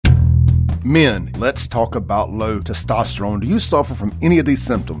Men, let's talk about low testosterone. Do you suffer from any of these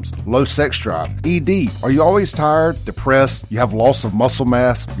symptoms? Low sex drive, ED. Are you always tired, depressed? You have loss of muscle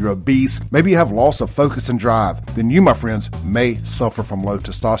mass? You're obese? Maybe you have loss of focus and drive? Then you, my friends, may suffer from low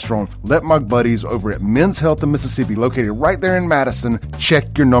testosterone. Let my buddies over at Men's Health in Mississippi, located right there in Madison,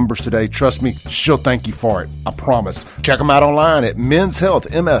 check your numbers today. Trust me, she'll thank you for it. I promise. Check them out online at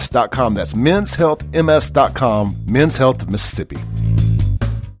menshealthms.com. That's menshealthms.com. Men's Health Mississippi.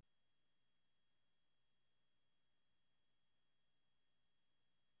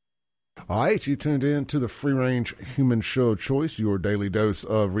 All right, you tuned in to the Free Range Human Show of Choice, your daily dose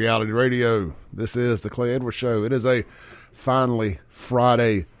of reality radio. This is the Clay Edwards Show. It is a finally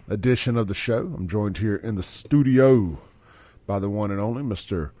Friday edition of the show. I'm joined here in the studio by the one and only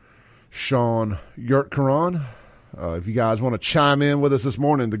Mr. SHAUN YURTKURAN. If you guys want to chime in with us this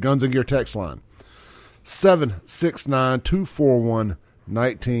morning, the Guns and Gear text line, 769-241-1944.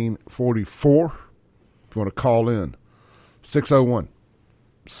 If you want to call in, 601-789.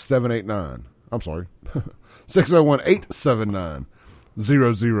 I'm sorry,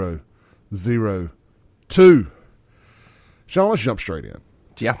 601-879-0002. SHAUN, let's jump straight in.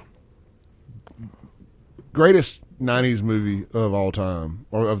 Yeah. Greatest 90s movie of all time,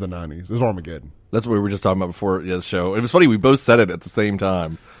 or of the 90s, is Armageddon. That's what we were just talking about before the show. It was funny, we both said it at the same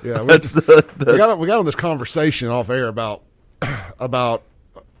time. Yeah, we got on this conversation off air about I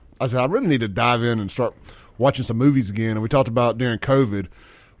said, I really need to dive in and start watching some movies again. And we talked about during COVID,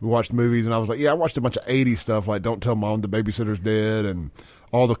 we watched movies, and I was like, yeah, I watched a bunch of 80s stuff, like Don't Tell Mom the Babysitter's Dead, and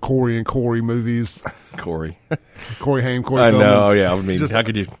all the Corey and Corey movies. Corey Haim, Corey I Feldman. know, yeah. I mean, how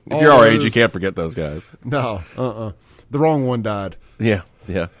could you, if you're our age, you can't forget those guys. No, the wrong one died. Yeah.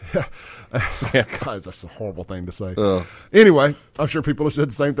 Guys, that's a horrible thing to say. Anyway, I'm sure people have said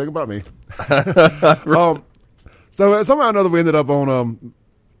the same thing about me. So somehow or another, we ended up on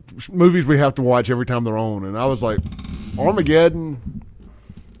movies we have to watch every time they're on, and I was like, Armageddon.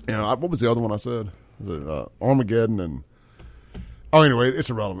 You know, what was the other one I said? Was it, Armageddon and anyway, it's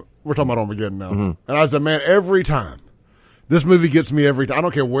irrelevant. We're talking about Armageddon now. Mm-hmm. And I said, man, every time this movie gets me every time. I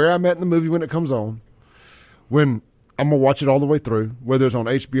don't care where I'm at in the movie when it comes on. When I'm gonna watch it all the way through, whether it's on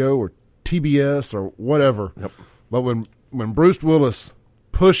HBO or TBS or whatever. Yep. But when Bruce Willis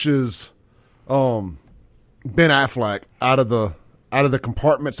pushes Ben Affleck out of the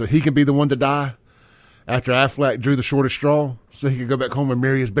compartment so he can be the one to die after Affleck drew the shortest straw so he could go back home and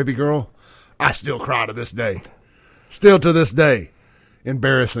marry his baby girl, I still cry to this day. Still to this day,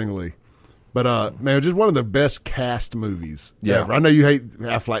 embarrassingly. But, man, just one of the best cast movies ever. I know you hate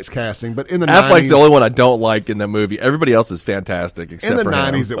Affleck's casting, but in the 90s... Affleck's the only one I don't like in that movie. Everybody else is fantastic except for him.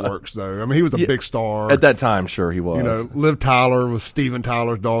 In the 90s, it works, though. I mean, he was a big star. At that time, sure, he was. You know, Liv Tyler was Steven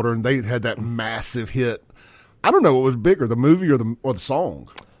Tyler's daughter, and they had that massive hit. I don't know what was bigger, the movie or the song.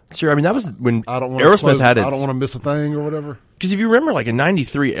 Sure, I mean, that was when Aerosmith had its... I don't want to miss a thing or whatever. Because if you remember, like in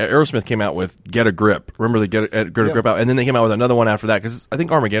 '93, Aerosmith came out with "Get a Grip." Remember the Get a Grip out, and then they came out with another one after that. Because I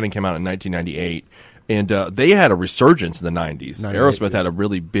think Armageddon came out in 1998, and they had a resurgence in the '90s. Aerosmith had a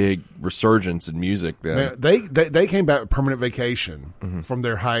really big resurgence in music then. Man, they came back with Permanent Vacation from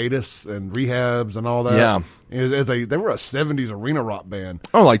their hiatus and rehabs and all that. Yeah, they were a '70s arena rock band.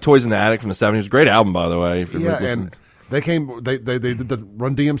 Oh, like Toys in the Attic from the '70s, great album by the way. And they did the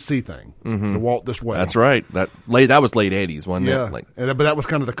Run DMC thing, the Walk This Way. That's right. That was late '80s, wasn't it? But that was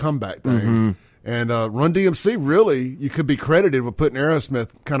kind of the comeback thing. And Run DMC, really, you could be credited with putting Aerosmith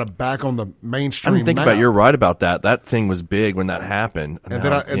kind of back on the mainstream. I didn't think map. about. You're right about that. That thing was big when that happened. And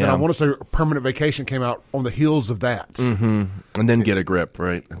then I want to say Permanent Vacation came out on the heels of that. Mm-hmm. And then Get a Grip,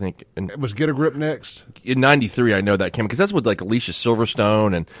 right? I think it was Get a Grip next. In '93, I know that came because that's with like Alicia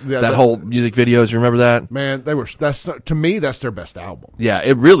Silverstone and that whole music videos. You remember that? Man, to me that's their best album. Yeah,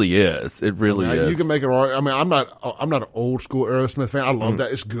 it really is. It really is. You can make it. I mean, I'm not an old school Aerosmith fan. I love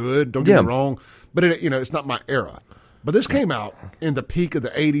that. It's good. Don't get me wrong. But it's not my era. But this came out in the peak of the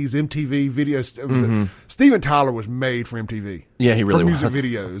 '80s MTV videos. Steven Tyler was made for MTV. Yeah, he really for was. music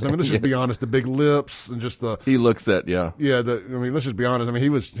videos. I mean, let's just be honest. The big lips and just the he looks at let's just be honest. I mean,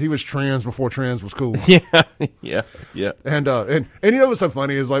 he was trans before trans was cool. yeah. And you know what's so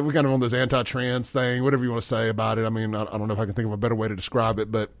funny is like we're kind of on this anti-trans thing, whatever you want to say about it. I mean, I don't know if I can think of a better way to describe it,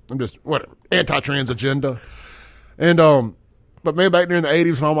 but I'm just whatever anti-trans agenda. And but man, back during the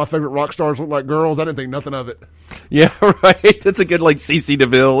 '80s when all my favorite rock stars looked like girls, I didn't think nothing of it. Yeah, right. That's a good like CeCe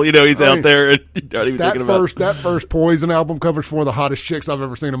DeVille. He's out there and not even thinking about that first Poison album covers four of the hottest chicks I've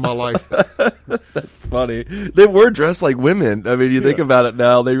ever seen in my life. That's funny. They were dressed like women. I mean, you think about it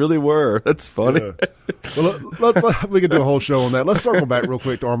now, they really were. That's funny. Yeah. Well, we could do a whole show on that. Let's circle back real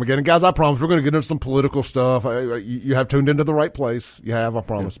quick to Armageddon. Guys, I promise we're going to get into some political stuff. You have tuned into the right place. You have, I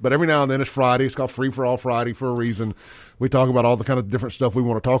promise. But every now and then it's Friday. It's called Free for All Friday for a reason. We talk about all the kind of different stuff we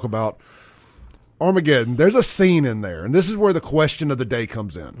want to talk about. Armageddon, there's a scene in there, and this is where the question of the day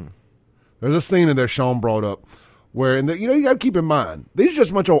comes in. There's a scene in there Sean brought up where, you got to keep in mind, these are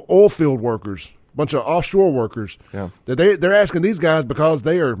just a bunch of oil field workers, a bunch of offshore workers. Yeah. That they're asking these guys because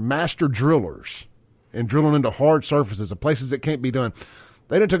they are master drillers and drilling into hard surfaces and places that can't be done.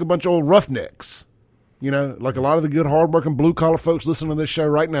 They done took a bunch of old roughnecks, like a lot of the good hardworking blue collar folks listening to this show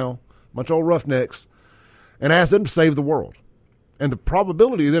right now, a bunch of old roughnecks, and asked them to save the world. And the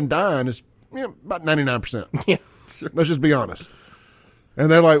probability of them dying is about 99%. Yeah, sure. Let's just be honest. And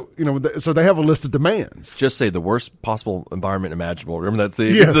they're like, so they have a list of demands. Just say the worst possible environment imaginable. Remember that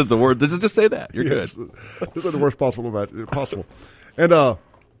scene? Yes. That's the word. Just say that. You're good. Just say the worst possible. And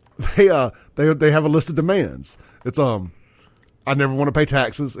they have a list of demands. It's I never want to pay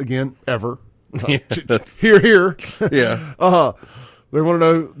taxes again ever. Here. Yeah. They want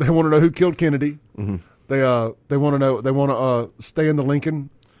to know who killed Kennedy. Mm-hmm. They want to stay in the Lincoln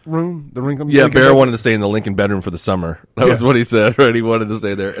room. Bear wanted to stay in the Lincoln bedroom for the summer. That was what he said, right? He wanted to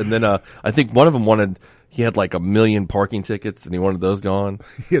stay there. And then I think one of them he had like 1 million parking tickets and he wanted those gone.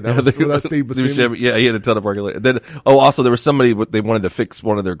 Yeah, that's Steve Buscemi. Yeah, he had a ton of parking. Then, also there was somebody, they wanted to fix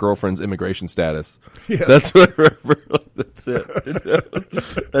one of their girlfriend's immigration status. Yes. That's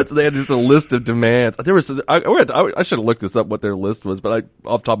it. They had just a list of demands. There was, I should have looked this up what their list was, but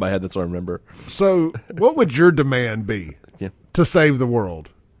off the top of my head, that's what I remember. So what would your demand be to save the world?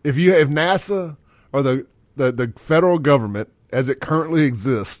 If NASA or the federal government, as it currently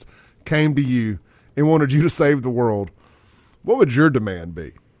exists, came to you and wanted you to save the world, what would your demand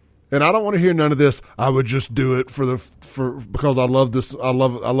be? And I don't want to hear none of this. I would just do it because I love this. I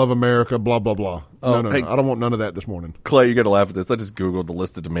love America. Blah blah blah. No. Hey, I don't want none of that this morning. Clay, you got to laugh at this. I just googled the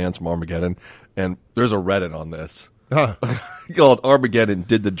list of demands from Armageddon, and there's a Reddit on this called Armageddon.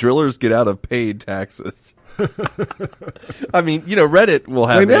 Did the drillers get out of paid taxes? I mean, Reddit will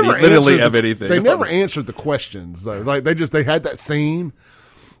have literally have anything. They never answered the questions though. Like they had that scene.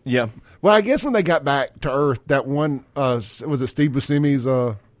 Yeah. Well, I guess when they got back to Earth, that one was it Steve Buscemi's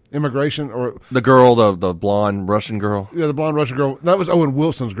immigration or the girl, the blonde Russian girl. Yeah, the blonde Russian girl. That was Owen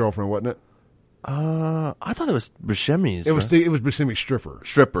Wilson's girlfriend, wasn't it? I thought it was Buscemi's. It was Buscemi's stripper.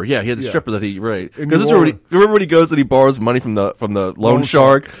 Stripper, yeah, he had the stripper that right. Because remember when he goes and he borrows money from the loan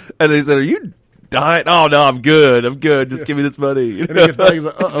shark, and he said, "Are you dying? Oh no, I'm good. Just give me this money." And he gets back, he's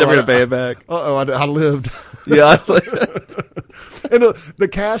like, he's never gonna pay it back. I lived. Yeah, I lived. And the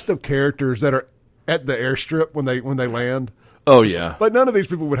cast of characters that are at the airstrip when they land. Oh yeah, like none of these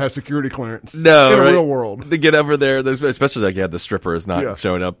people would have security clearance. No, in a real world to get over there. Especially the stripper is not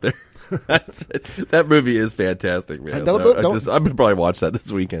showing up there. That movie is fantastic, man. I would probably watch that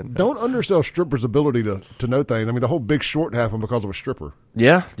this weekend. Don't undersell strippers' ability to know things. I mean, the whole Big Short happened because of a stripper.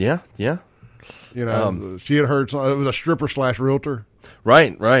 Yeah. She had heard it was a stripper / realtor.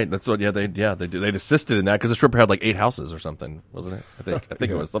 Right. That's what. Yeah, they assisted in that because the stripper had like 8 houses or something, wasn't it? I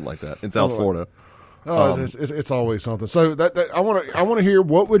think it was something like that in South Florida. It's always something. So that I want to hear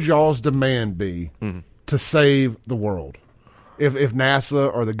what would y'all's demand be to save the world if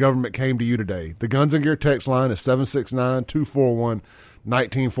NASA or the government came to you today. The Guns and Gear text line is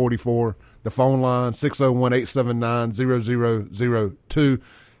 769-241-1944. The phone line 601-879-0002.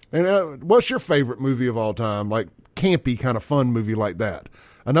 And what's your favorite movie of all time? Like campy kind of fun movie like that.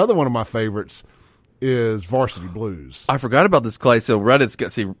 Another one of my favorites is Varsity Blues. I forgot about this, Clay. So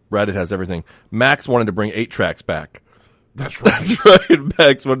Reddit has everything. Max wanted to bring 8 tracks back. That's right. That's right.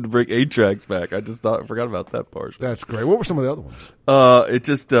 Max wanted to bring 8 tracks back. I forgot about that part. That's great. What were some of the other ones?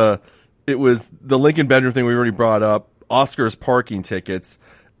 It was the Lincoln bedroom thing we already brought up. Oscar's parking tickets.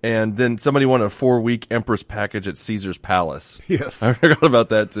 And then somebody wanted a 4-week Empress package at Caesar's Palace. Yes. I forgot about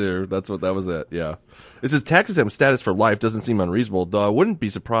that, too. That was it, yeah. It says tax exempt status for life doesn't seem unreasonable, though I wouldn't be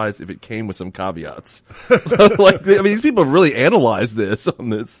surprised if it came with some caveats. These people really analyzed this on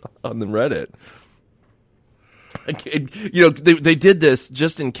the Reddit. They did this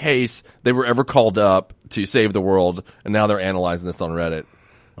just in case they were ever called up to save the world, and now they're analyzing this on Reddit.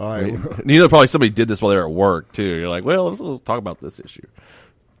 All right. Probably somebody did this while they were at work, too. You're like, well, let's talk about this issue.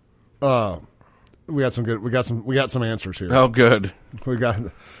 We got some answers here. Oh, good. We got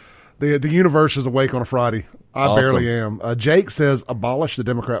the universe is awake on a Friday. I barely am. Jake says abolish the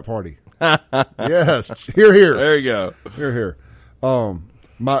Democrat Party. Yes, here. There you go. Here.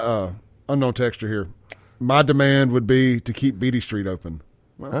 My unknown texture here. My demand would be to keep Beatty Street open.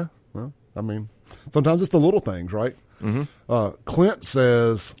 Well, I mean, sometimes it's the little things, right? Clint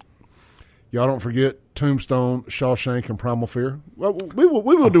says, y'all don't forget Tombstone, Shawshank, and Primal Fear. Well, we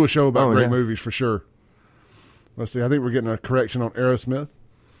will do a show about great movies for sure. Let's see. I think we're getting a correction on Aerosmith.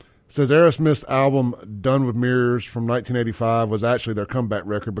 It says Aerosmith's album Done with Mirrors from 1985 was actually their comeback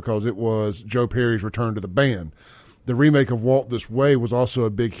record because it was Joe Perry's return to the band. The remake of Walk This Way was also a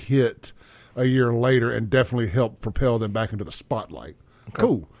big hit a year later and definitely helped propel them back into the spotlight. Okay.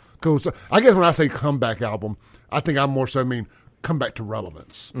 Cool. So I guess when I say comeback album, I think I more so mean come back to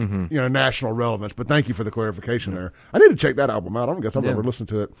relevance, national relevance. But thank you for the clarification there. I need to check that album out. I don't guess I've ever listened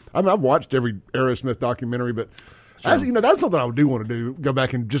to it. I mean, I've watched every Aerosmith documentary, but that's something I do want to do. Go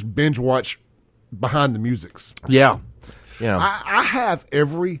back and just binge watch behind the musics. Yeah. I have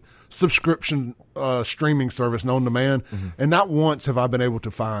every subscription streaming service known to man, and not once have I been able to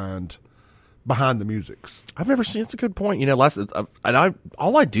find behind the musics. I've never seen. It's a good point.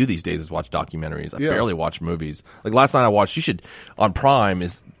 All I do these days is watch documentaries. I barely watch movies. Like last night I watched. On Prime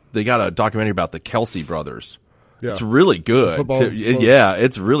they got a documentary about the Kelsey brothers. Yeah. It's really good.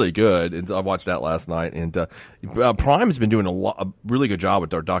 It's really good. And I watched that last night. And Prime has been doing a really good job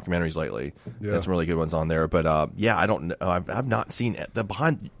with their documentaries lately. Yeah. There's some really good ones on there. But I don't know. I've not seen it. The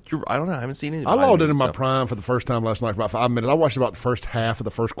behind. I don't know. I haven't seen it. I logged into my Prime for the first time last night for about 5 minutes. I watched about the first half of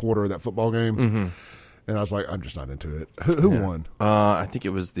the first quarter of that football game. And I was like, I'm just not into it. Who won? I think it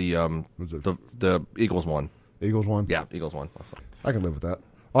was the Eagles won. Eagles won? Yeah, Eagles won last night. I can live with that.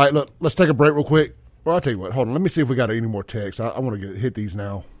 All right, look, let's take a break real quick. Well, I'll tell you what. Hold on. Let me see if we got any more texts. I want to hit these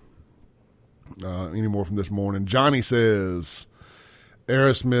now. Any more from this morning? Johnny says,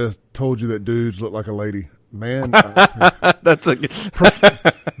 Aerosmith told you that dudes look like a lady. Man, that's a good one.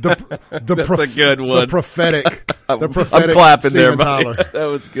 The prophetic. I'm clapping there, Tyler. That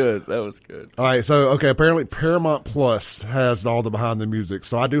was good. All right, so apparently Paramount Plus has all the behind the music.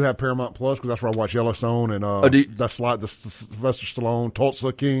 So I do have Paramount Plus because that's where I watch Yellowstone and the Sylvester Stallone,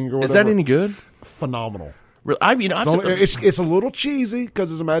 Tulsa King or whatever. Is that any good? Phenomenal. Really? It's a little cheesy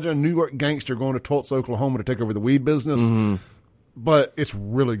because imagine a New York gangster going to Tulsa, Oklahoma to take over the weed business. But it's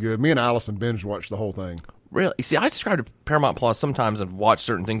really good. Me and Allison binge watched the whole thing. Really? See, I subscribe to Paramount Plus sometimes and watch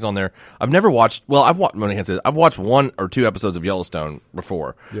certain things on there. I've never watched. Well, I've watched 1 or 2 episodes of Yellowstone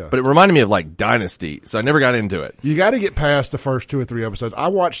before. Yeah. But it reminded me of like Dynasty, so I never got into it. You got to get past the first 2 or 3 episodes.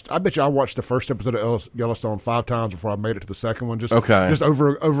 I bet you I watched the first episode of Yellowstone 5 times before I made it to the second one. Just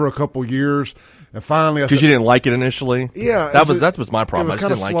over a couple years, and finally, because you didn't like it initially. Yeah, that was my problem. It was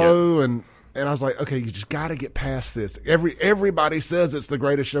kind of slow and I was like, okay, you just got to get past this. Everybody says it's the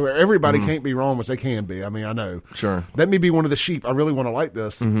greatest show. Everybody can't be wrong, which they can be. I mean, I know. Sure. Let me be one of the sheep. I really want to like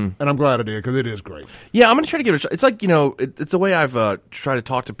this, and I'm glad I did because it is great. Yeah, I'm going to try to give it a shot. It's like, it's the way I've tried to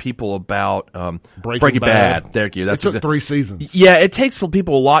talk to people about Breaking Bad. Thank you. It took 3 seasons. Yeah, it takes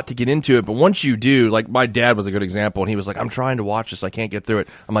people a lot to get into it, but once you do, like my dad was a good example, and he was like, I'm trying to watch this. I can't get through it.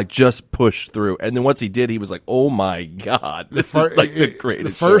 I'm like, just push through. And then once he did, he was like, oh my God. This is like the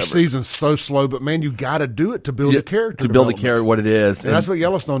greatest show ever. The first season's so slow, but man, you got to do it to build a character. To build the character, what it is. And that's what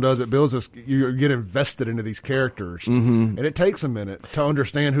Yellowstone does. It builds us. You get invested into these characters. And it takes a minute to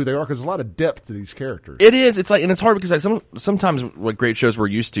understand who they are because there's a lot of depth to these characters. It is. It's like, and it's hard because sometimes what great shows we're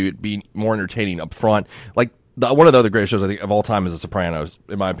used to, it being more entertaining up front. Like, one of the other great shows I think of all time is The Sopranos,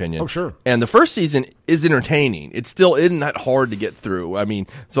 in my opinion. Oh, sure. And the first season is entertaining. It still isn't that hard to get through. I mean,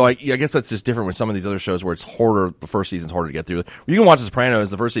 so I guess that's just different with some of these other shows where it's harder. The first season's harder to get through. You can watch The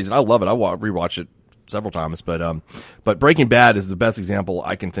Sopranos the first season. I love it. I rewatch it several times, but Breaking Bad is the best example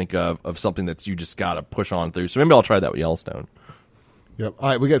I can think of something that you just got to push on through. So maybe I'll try that with Yellowstone. Yep. All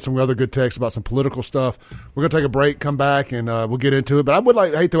right, we got some other good texts about some political stuff. We're going to take a break, come back, and we'll get into it. But I would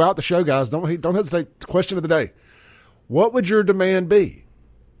like, throughout the show, guys, don't hesitate. Question of the day: what would your demand be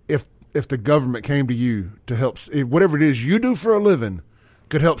if the government came to you to help, if whatever it is you do for a living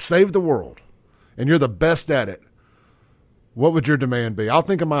could help save the world, and you're the best at it? What would your demand be? I'll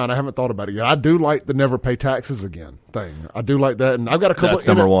think of mine. I haven't thought about it yet. I do like the never pay taxes again thing. I do like that, and I've got a couple. That's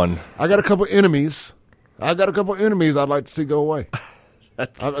number one. I got a couple enemies. I'd like to see go away.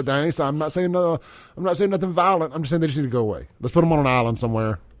 I'm not saying nothing violent. I'm just saying they just need to go away. Let's put them on an island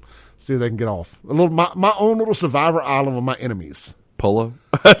somewhere. See if they can get off. My own little survivor island with my enemies. Polo?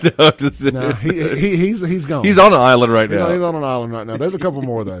 No, he's gone. He's on an island right now. He's on an island right now. There's a couple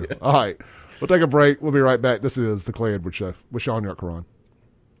more though. All right. We'll take a break. We'll be right back. This is the Clay Edwards Show with SHAUN YURTKURAN.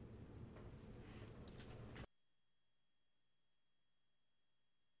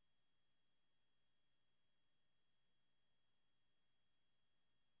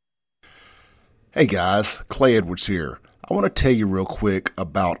 Hey guys, Clay Edwards here. I want to tell you real quick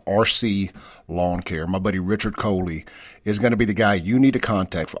about RC Lawn Care. My buddy Richard Coley is going to be the guy you need to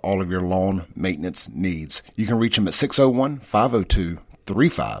contact for all of your lawn maintenance needs. You can reach him at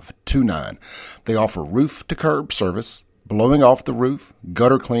 601-502-3529. They offer roof to curb service, blowing off the roof,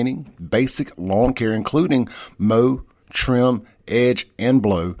 gutter cleaning, basic lawn care, including mow, trim, edge, and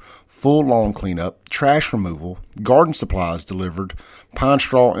blow, full lawn cleanup, trash removal, garden supplies delivered, pine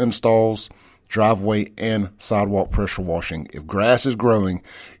straw installs, driveway and sidewalk pressure washing. If grass is growing,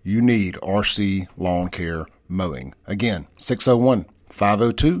 you need RC Lawn Care Mowing. Again,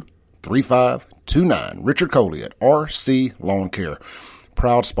 601-502-3529. Richard Coley at RC Lawn Care,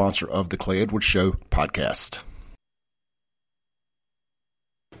 proud sponsor of the Clay Edwards Show podcast.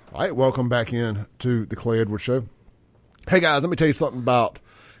 All right, welcome back in to the Clay Edwards Show. Hey guys, let me tell you something about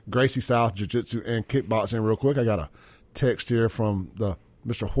Gracie South Jiu-Jitsu and Kickboxing real quick. I got a text here from the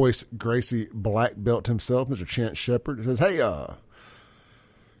Mr. Hoist Gracie black belt himself, Mr. Chance Shepard. It says, "Hey,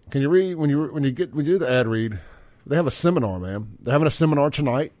 can you read when you do the ad read? They have a seminar, man. They're having a seminar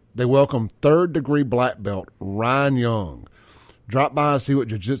tonight. They welcome third degree black belt Ryan Young. Drop by and see what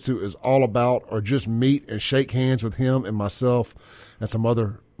jiu-jitsu is all about, or just meet and shake hands with him and myself and some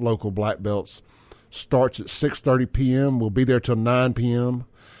other local black belts. Starts at 6:30 p.m. We'll be there till 9 p.m.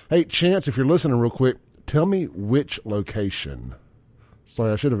 Hey, Chance, if you're listening real quick, tell me which location."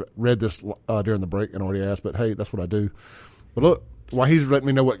 Sorry, I should have read this during the break and already asked, but hey, that's what I do. But look, while he's letting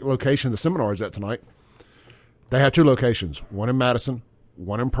me know what location the seminar is at tonight, they have two locations, one in Madison,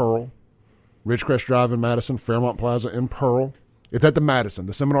 one in Pearl, Ridgecrest Drive in Madison, Fairmont Plaza in Pearl. It's at the Madison.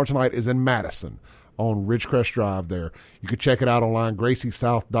 The seminar tonight is in Madison on Ridgecrest Drive there. You can check it out online,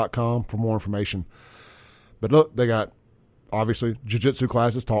 graciesouth.com for more information. But look, they got, obviously, jiu-jitsu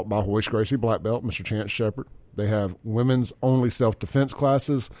classes taught by Hoist Gracie Black Belt, Mr. Chance Shepard. They have women's only self-defense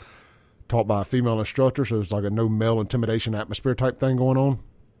classes taught by a female instructor, so there's like a no male intimidation atmosphere type thing going on.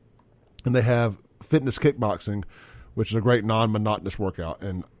 And they have fitness kickboxing, which is a great non-monotonous workout.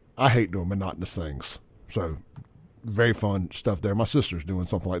 And I hate doing monotonous things. So very fun stuff there. My sister's doing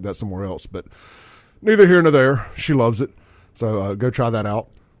something like that somewhere else, but neither here nor there. She loves it. So go try that out.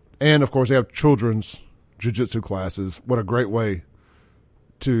 And, of course, they have children's jiu-jitsu classes. What a great way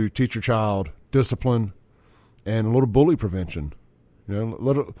to teach your child discipline and a little bully prevention. You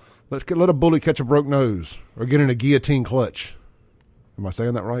know, let a bully catch a broke nose or get in a guillotine clutch. Am I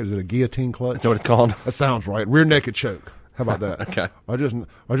saying that right? Is it a guillotine clutch? Is that what it's called? That sounds right. Rear naked choke. How about that? Okay. I just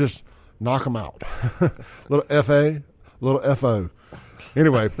knock them out. Little FA, little FO.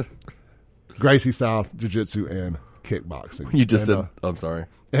 Anyway, Gracie South Jiu-Jitsu and Kickboxing. You just said, I'm sorry.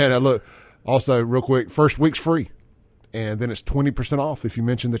 And look, also real quick, first week's free. And then it's 20% off if you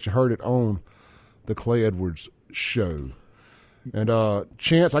mention that you heard it on the Clay Edwards Show. And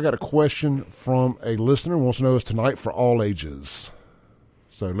Chance, I got a question from a listener who wants to know is tonight for all ages.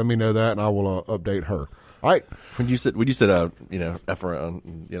 So let me know that, and I will update her. All right. When you said F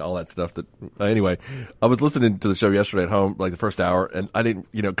around, all that stuff. Anyway, I was listening to the show yesterday at home, like the first hour, and I didn't,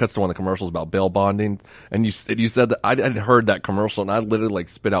 cuts to one of the commercials about bail bonding, and you said that I hadn't heard that commercial, and I literally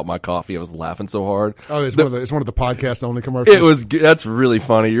spit out my coffee. I was laughing so hard. Oh, it's one of the podcast only commercials. That's really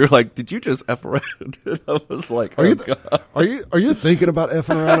funny. You're like, did you just F around? I was like, are you thinking about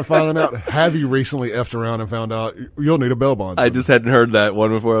effing around and finding out? Have you recently effed around and found out you'll need a bail bond? I just hadn't heard that one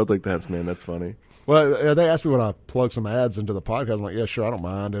before. I was like, that's funny. Well, they asked me when I plug some ads into the podcast. I'm like, yeah, sure, I don't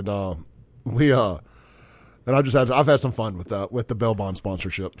mind. And I've had some fun with the bail bond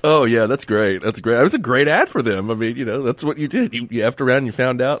sponsorship. Oh yeah, that's great. That's great. It was a great ad for them. I mean, that's what you did. You effed around and you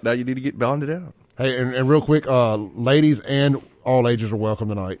found out. Now you need to get bonded out. Hey, and real quick, ladies and all ages are welcome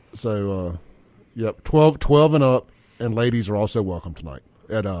tonight. So, yep, 12 and up, and ladies are also welcome tonight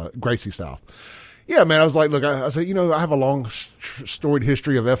at Gracie South. Yeah, man, I was like, look, I said, I have a long, storied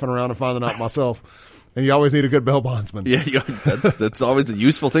history of effing around and finding out myself, and you always need a good bail bondsman. Yeah, that's always a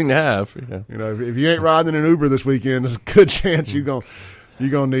useful thing to have. Yeah. If you ain't riding in an Uber this weekend, there's a good chance you're gonna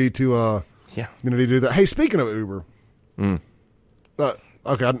need to do that. Hey, speaking of Uber, okay,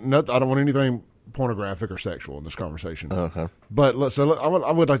 I don't want anything pornographic or sexual in this conversation. Okay, but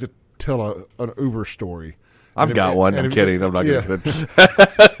I would like to tell an Uber story. I've got one. I'm kidding. I'm not going to.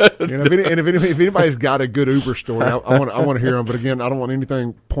 If anybody's got a good Uber story, I want to hear them. But again, I don't want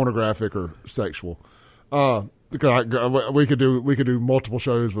anything pornographic or sexual, because we could do multiple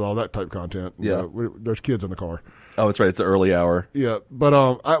shows with all that type of content. Yeah, there's kids in the car. Oh, that's right. It's the early hour. Yeah, but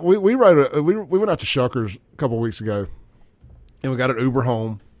we went out to Shuckers a couple of weeks ago, and we got an Uber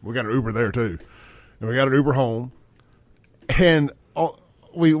home. We got an Uber there too, and we got an Uber home, and.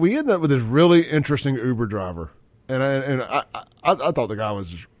 We ended up with this really interesting Uber driver, and I thought the guy was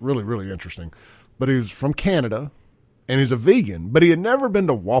just really, really interesting. But he was from Canada, and he's a vegan, but he had never been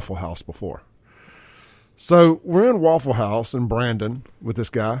to Waffle House before. So we're in Waffle House in Brandon with this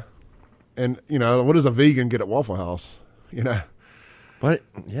guy, and what does a vegan get at Waffle House? But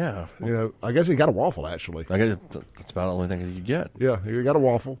yeah, I guess he got a waffle actually. I guess that's about the only thing that you get. Yeah, he got a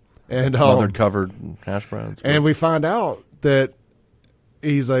waffle and smothered, covered hash browns. And we find out that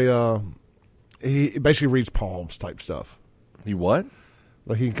he's he basically reads palms type stuff. He what?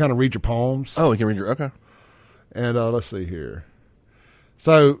 Like he can kind of read your palms. Oh, he can read your okay. And let's see here.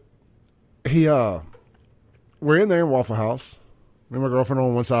 So he we're in there in Waffle House. Me and my girlfriend are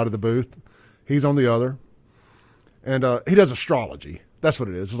on one side of the booth. He's on the other. And he does astrology. That's what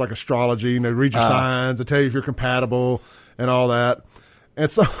it is. It's like astrology. Read your signs. They tell you if you're compatible and all that. And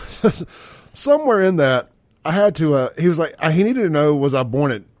so somewhere in that, I had to, he was like, he needed to know, was I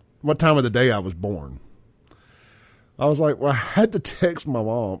born at what time of the day I was born? I was like, well, I had to text my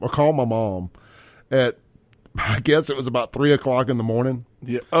mom or call my mom at, I guess it was about 3:00 in the morning.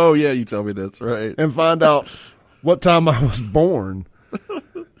 Yeah. Oh, yeah, you tell me that's right. And find out what time I was born.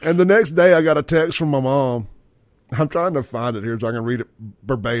 And the next day I got a text from my mom. I'm trying to find it here so I can read it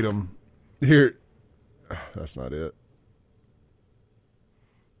verbatim. Here. That's not it.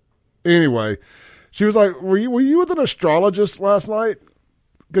 Anyway, she was like, were you with an astrologist last night?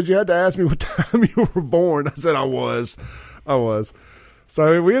 Because you had to ask me what time you were born. I said I was.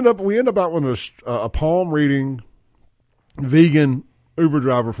 So we end up out with a palm reading vegan Uber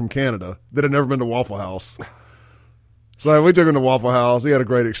driver from Canada that had never been to Waffle House. So we took him to Waffle House. He had a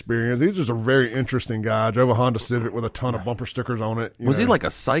great experience. He's just a very interesting guy. Drove a Honda Civic with a ton of bumper stickers on it. Was he like a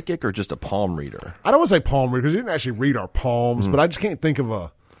psychic or just a palm reader? I don't want to say palm reader because he didn't actually read our palms, but I just can't think of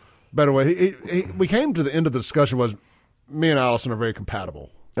a better way. We came to the end of the discussion was me and Allison are very compatible.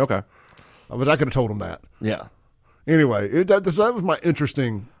 Okay. But I could have told him that. Yeah. Anyway, that was my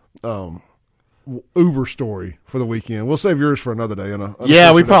interesting Uber story for the weekend. We'll save yours for another day.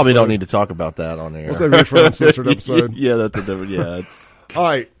 We probably don't need to talk about that on air. We'll save yours for an uncensored episode. Yeah, that's a different. Yeah. All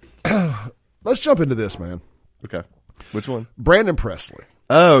right, let's jump into this, man. Okay, which one? Brandon Presley.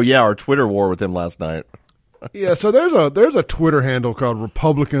 Oh yeah, our Twitter war with him last night. Yeah, so there's a Twitter handle called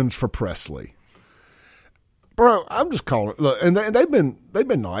Republicans for Presley. Bro, I'm just calling. Look, and they've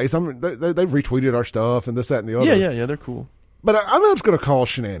been nice. I mean, they've retweeted our stuff and this, that, and the other. Yeah, they're cool. But I'm just going to call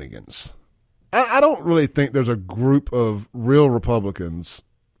shenanigans. I don't really think there's a group of real Republicans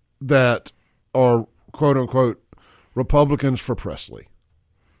that are, quote unquote, Republicans for Presley.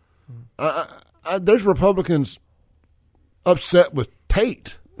 There's Republicans upset with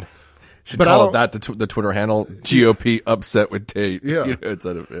Tate. Should call that the Twitter handle, GOP upset with Tate. Yeah.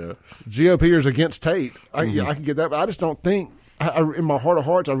 Instead of, yeah. GOPers against Tate. I can get that, but I just don't think, in my heart of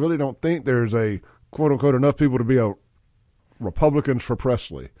hearts, I really don't think there's a, quote unquote, enough people to be a Republicans for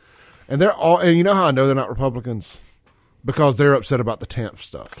Presley. And they're all, and you know how I know they're not Republicans? Because they're upset about the TAMP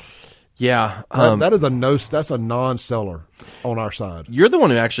stuff. Yeah. That's a non-seller on our side. You're the one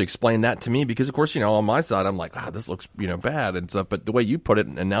who actually explained that to me because, of course, on my side, I'm like, this looks, bad and stuff. But the way you put it,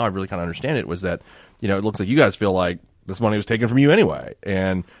 and now I really kind of understand it, was that, it looks like you guys feel like this money was taken from you anyway.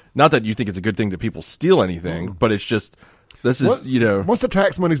 And not that you think it's a good thing that people steal anything, but it's just, this is, Once the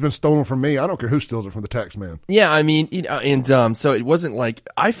tax money's been stolen from me, I don't care who steals it from the tax man. Yeah, I mean, and so it wasn't like,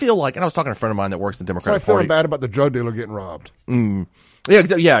 I feel like, and I was talking to a friend of mine that works in the Democratic Party. It's like Party. feeling bad about the drug dealer getting robbed.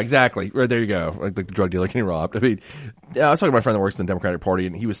 Yeah, exactly. Right, there you go. Like the drug dealer getting robbed. I mean, I was talking to my friend that works in the Democratic Party,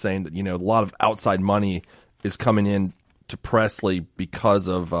 and he was saying that, a lot of outside money is coming in to Presley because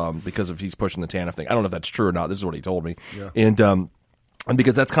of he's pushing the TANF thing. I don't know if that's true or not. This is what he told me. Yeah. And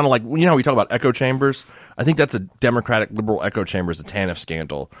because that's kind of like, how we talk about echo chambers. I think that's a Democratic liberal echo chamber is a TANF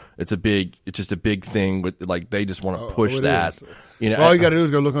scandal. It's just a big thing with like they just want to push that. All you got to do is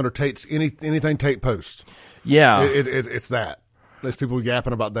go look under Tate's anything Tate posts. Yeah, it's that. There's people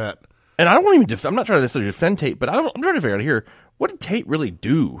yapping about that. And I don't even I'm not trying to necessarily defend Tate, but I'm trying to figure out here, what did Tate really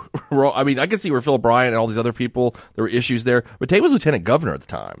do? I mean, I can see where Phil Bryant and all these other people, there were issues there, but Tate was lieutenant governor at the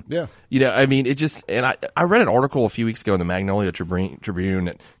time. Yeah. I mean, it just, and I read an article a few weeks ago in the Magnolia Tribune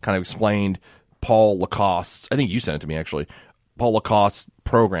that kind of explained Paul Lacoste's, I think you sent it to me actually, Paul Lacoste's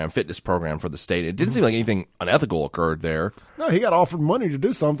fitness program for the state. It didn't seem like anything unethical occurred there. No, he got offered money to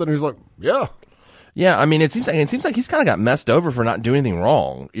do something. He's like, yeah. Yeah, I mean, it seems like he's kind of got messed over for not doing anything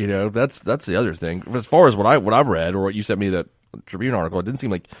wrong. That's the other thing. As far as what I've read or what you sent me that Tribune article, it didn't seem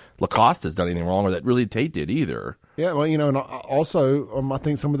like Lacoste has done anything wrong or that really Tate did either. Yeah, well, and also I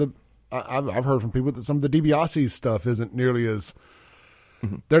think some of the I've heard from people that some of the DiBiase's stuff isn't nearly as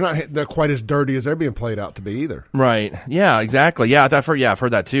they're quite as dirty as they're being played out to be either. Right. Yeah, exactly. Yeah, I've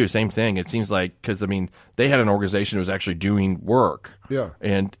heard that too. Same thing. It seems like, because, I mean, they had an organization that was actually doing work. Yeah.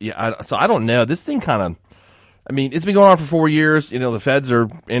 And, so I don't know. This thing kind of, I mean, it's been going on for 4 years. The feds are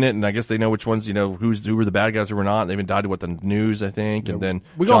in it, and I guess they know which ones, who were the bad guys, who were not. They've indicted with the news, I think, and then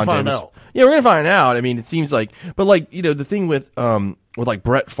we're gonna find out. Yeah, we're gonna find out. I mean, it seems like, but the thing with like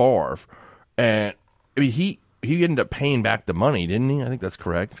Brett Favre, and I mean, he ended up paying back the money, didn't he? I think that's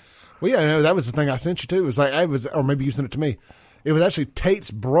correct. Well, yeah, that was the thing I sent you too. It was like or maybe you sent it to me. It was actually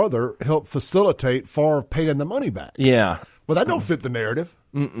Tate's brother helped facilitate Favre paying the money back. Yeah. Well, that don't fit the narrative.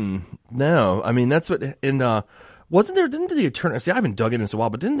 No, I mean that's what. And wasn't there? Didn't the attorney? See, I haven't dug into this in a while,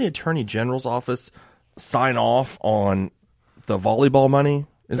 but didn't the Attorney General's office sign off on the volleyball money?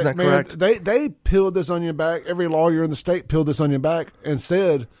 Isn't that correct? They peeled this onion back. Every lawyer in the state peeled this onion back and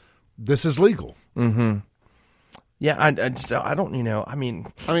said this is legal. Mm-hmm. Yeah, I don't. I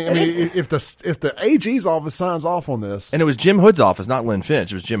mean, if the AG's office signs off on this, and it was Jim Hood's office, not Lynn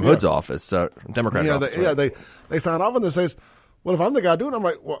Finch. It was Jim Hood's office, Democratic office. They sign off on this. Says, well, if I'm the guy doing it, I'm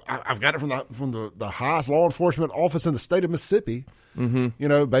like, well, I've got it from the highest law enforcement office in the state of Mississippi.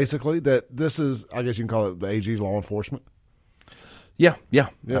 Mm-hmm. Basically that this is, I guess you can call it the AG's law enforcement. Yeah,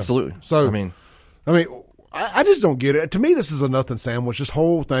 absolutely. So, I just don't get it. To me, this is a nothing sandwich. This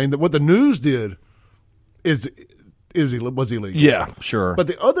whole thing, that what the news did was illegal. Yeah, sure. But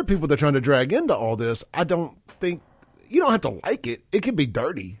the other people they're trying to drag into all this, I don't think, you don't have to like it. It can be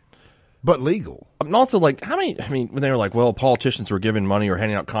dirty, but legal. And also, when they were like, well, politicians were giving money or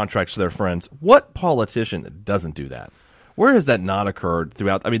handing out contracts to their friends. What politician doesn't do that? Where has that not occurred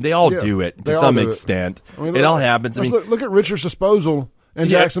throughout? I mean, they all do it to some extent. It all happens. Look at Richard's disposal in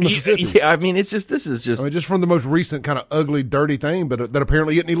Jackson, Mississippi. Yeah, I mean, this is just just from the most recent kind of ugly, dirty thing, but that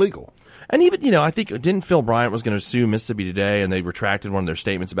apparently isn't illegal. And even, I think, didn't Phil Bryant was going to sue Mississippi Today, and they retracted one of their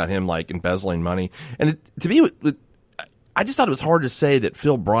statements about him, embezzling money. And to me, I just thought it was hard to say that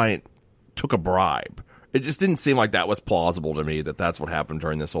Phil Bryant took a bribe. It just didn't seem like that was plausible to me, that that's what happened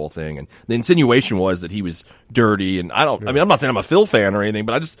during this whole thing. And the insinuation was that he was dirty. And I'm not saying I'm a Phil fan or anything,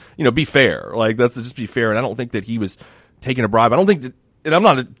 but I just, be fair. That's just be fair. And I don't think that he was taking a bribe. I don't think that, and I'm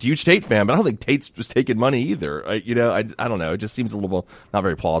not a huge Tate fan, but I don't think Tate was taking money either. I don't know. It just seems a little not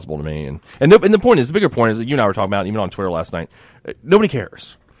very plausible to me. And the point is, the bigger point is that you and I were talking about, even on Twitter last night, nobody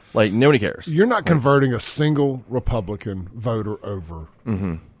cares. Nobody cares. You're not converting a single Republican voter over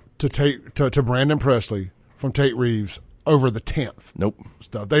to Brandon Presley from Tate Reeves over the 10th. Nope.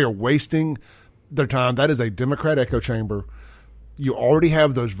 Stuff. They are wasting their time. That is a Democrat echo chamber. You already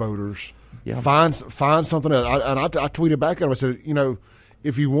have those voters. Yeah. Find something else. I tweeted back at him. I said,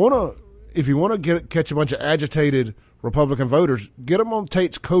 if you want to catch a bunch of agitated Republican voters, get them on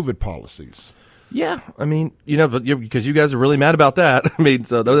Tate's COVID policies. Yeah, I mean, because you guys are really mad about that. I mean,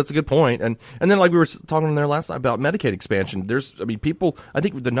 so that's a good point. And then, like we were talking there last night about Medicaid expansion, people, I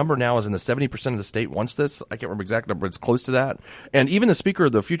think the number now is in the 70% of the state wants this. I can't remember the exact number, but it's close to that. And even the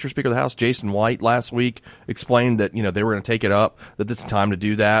future Speaker of the House, Jason White, last week explained that, they were going to take it up, that this is time to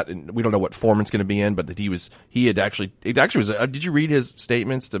do that. And we don't know what form it's going to be in, but that it actually was, did you read his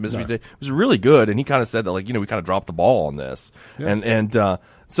statements to Mississippi Today? It was really good. And he kind of said that, we kind of dropped the ball on this. Yeah.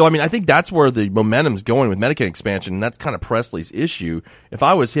 So, I think that's where the momentum's going with Medicaid expansion, and that's kind of Presley's issue. If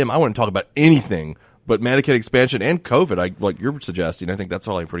I was him, I wouldn't talk about anything but Medicaid expansion and COVID, like you're suggesting. I think that's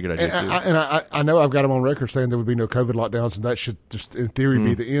probably a pretty good idea, too. And I know I've got him on record saying there would be no COVID lockdowns, and that should just, in theory,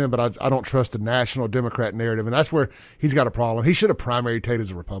 be the end, but I don't trust the national Democrat narrative, and that's where he's got a problem. He should have primaried Tate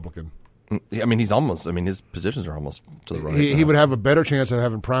as a Republican. His positions are almost to the right. He would have a better chance of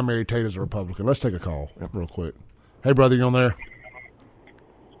having primary Tate as a Republican. Let's take a call real quick. Hey, brother, you on there?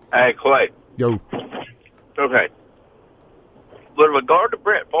 Hey, Clay. Yo. Okay. With regard to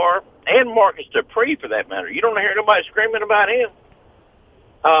Brett Favre and Marcus Dupree, for that matter, you don't hear nobody screaming about him.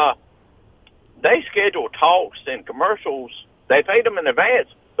 They schedule talks and commercials. They paid them in advance,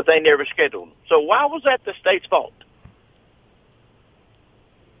 but they never scheduled them. So why was that the state's fault?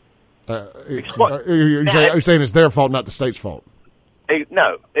 You're saying it's their fault, not the state's fault?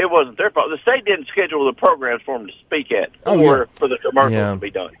 No, it wasn't their fault. The state didn't schedule the programs for them to speak at or for the commercials to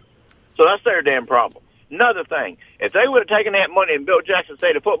be done. So that's their damn problem. Another thing, if they would have taken that money and built Jackson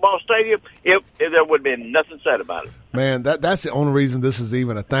State a football stadium, there would have been nothing said about it. Man, that's the only reason this is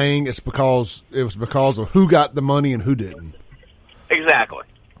even a thing. It was because of who got the money and who didn't. Exactly.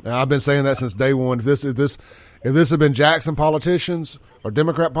 Now, I've been saying that since day one. If this had been Jackson politicians or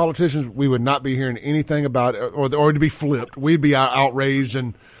Democrat politicians, we would not be hearing anything about it, or to be flipped. We'd be outraged,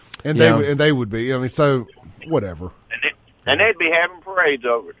 and they would be. So whatever. And they'd be having parades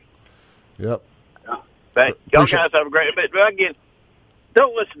over it. Yep. But y'all guys have a great. But again,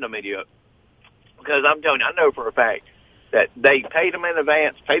 don't listen to me, because I'm telling you, I know for a fact that they paid them in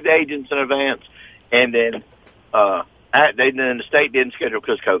advance, paid the agents in advance, and then the state didn't schedule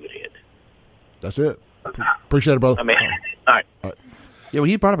because COVID hit. That's it. Appreciate it, brother. I mean, all right. Yeah, well,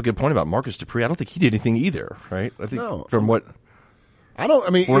 he brought up a good point about Marcus Dupree. I don't think he did anything either, right? I think from what I don't. I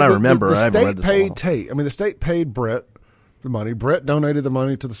mean, when I remember, the I haven't read state this paid Tate. I mean, the state paid Brett the money. Brett donated the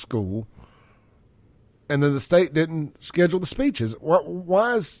money to the school, and then the state didn't schedule the speeches.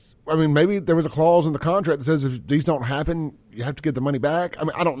 Why is? I mean, maybe there was a clause in the contract that says if these don't happen, you have to get the money back. I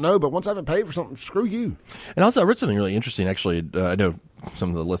mean, I don't know, but once I haven't paid for something, screw you. And also, I read something really interesting. Actually, I know some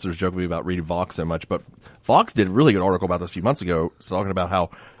of the listeners joke with me about reading Vox so much, but Vox did a really good article about this a few months ago, talking about how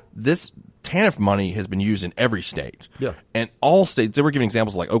this TANF money has been used in every state. Yeah. And all states, they were giving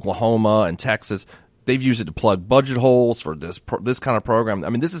examples like Oklahoma and Texas. They've used it to plug budget holes for this kind of program. I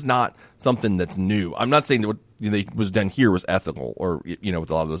mean, this is not something that's new. I'm not saying that what was done here was ethical or, with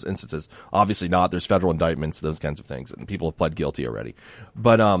a lot of those instances. Obviously not. There's federal indictments, those kinds of things, and people have pled guilty already.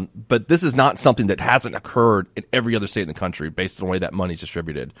 But this is not something that hasn't occurred in every other state in the country based on the way that money's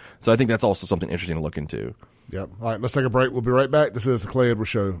distributed. So I think that's also something interesting to look into. Yep. All right, let's take a break. We'll be right back. This is the Clay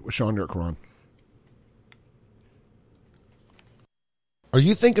Edwards Show with SHAUN YURTKURAN. Are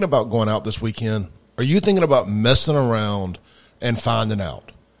you thinking about going out this weekend? Are you thinking about messing around and finding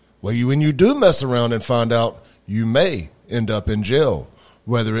out? Well, when you do mess around and find out, you may end up in jail,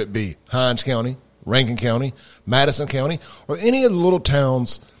 whether it be Hinds County, Rankin County, Madison County, or any of the little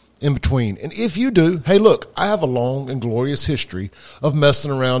towns in between. And if you do, hey, look, I have a long and glorious history of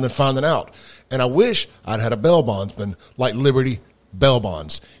messing around and finding out. And I wish I'd had a bail bondsman like Liberty Bail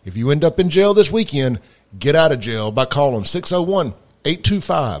Bonds. If you end up in jail this weekend, get out of jail by calling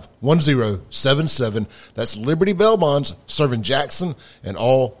 601-825-1077. That's Liberty Bail Bonds, serving Jackson and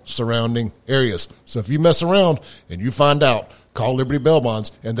all surrounding areas. So if you mess around and you find out, call Liberty Bail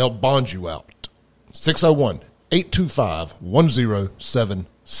Bonds and they'll bond you out.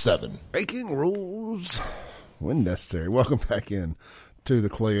 601-825-1077. Breaking rules when necessary. Welcome back in to the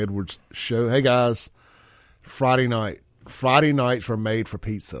Clay Edwards Show. Hey, guys, Friday night. Friday nights were made for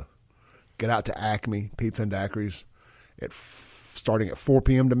pizza. Get out to Acme Pizza and Daiquiris starting at 4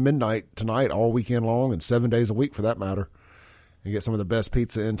 p.m. to midnight tonight, all weekend long, and 7 days a week for that matter, and get some of the best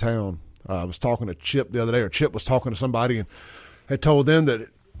pizza in town. I was talking to Chip the other day, or Chip was talking to somebody and had told them that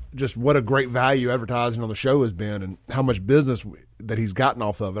just what a great value advertising on the show has been and how much business that he's gotten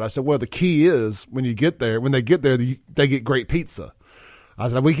off of it. I said, well, the key is when they get there, they get great pizza. I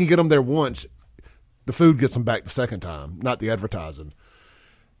said, we can get them there once. The food gets them back the second time, not the advertising.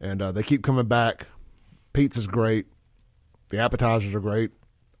 And they keep coming back. Pizza's great. The appetizers are great.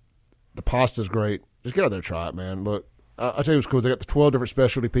 The pasta's great. Just get out there and try it, man. Look, I'll tell you what's cool. They got the 12 different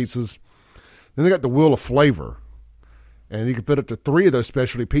specialty pizzas. Then they got the Wheel of Flavor. And you can put up to 3 of those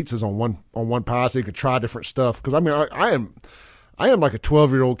specialty pizzas on one pie, so you can try different stuff. Because, I mean, I am like a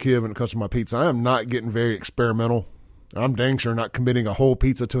 12-year-old kid when it comes to my pizza. I am not getting very experimental. I'm dang sure not committing a whole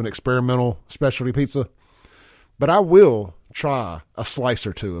pizza to an experimental specialty pizza. But I will try a slice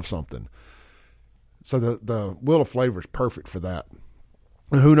or two of something. So the Wheel of Flavor is perfect for that.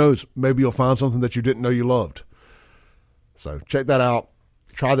 And who knows, maybe you'll find something that you didn't know you loved. So check that out.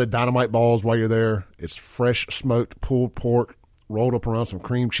 Try the dynamite balls while you're there. It's fresh smoked pulled pork, rolled up around some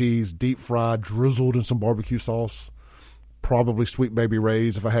cream cheese, deep fried, drizzled in some barbecue sauce. Probably Sweet Baby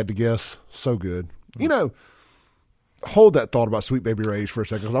Ray's if I had to guess. So good. Hold that thought about Sweet Baby Ray's for a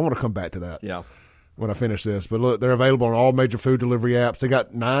second because I want to come back to that. Yeah. When I finish this. But look, they're available on all major food delivery apps. They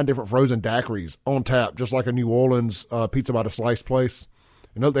got 9 different frozen daiquiris on tap, just like a New Orleans pizza by the slice place.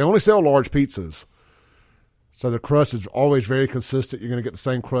 They only sell large pizzas. So the crust is always very consistent. You're going to get the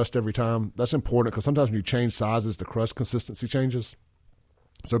same crust every time. That's important because sometimes when you change sizes, the crust consistency changes.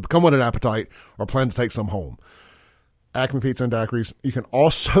 So become with an appetite or plan to take some home. Acme Pizza and Daiquiris. You can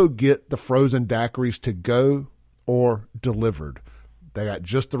also get the frozen daiquiris to go or delivered. They got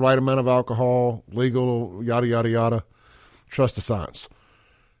just the right amount of alcohol, legal, yada, yada, yada. Trust the science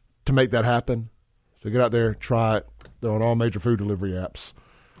to make that happen. So get out there, try it. They're on all major food delivery apps.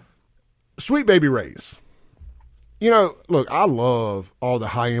 Sweet Baby Ray's. Look, I love all the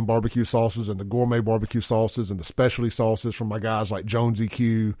high-end barbecue sauces and the gourmet barbecue sauces and the specialty sauces from my guys like Jonesy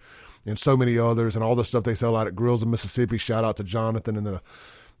Q and so many others and all the stuff they sell out at Grills of Mississippi. Shout out to Jonathan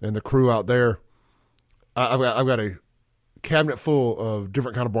and the crew out there. I've got a cabinet full of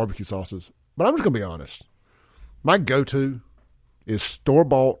different kind of barbecue sauces. But I'm just going to be honest. My go-to is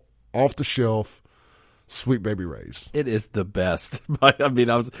store-bought, off-the-shelf, Sweet Baby Ray's. It is the best. I mean,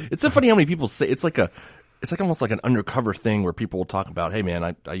 it's so funny how many people say it's like almost like an undercover thing where people will talk about, hey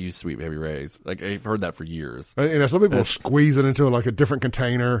man, I use Sweet Baby Ray's. Like I've heard that for years. Some people squeeze it into like a different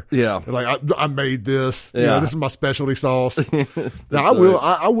container. Yeah, they're like I made this. Yeah, this is my specialty sauce. Now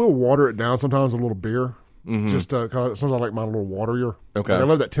I will water it down sometimes with a little beer. Just cause sometimes I like mine a little waterier. Okay. Like I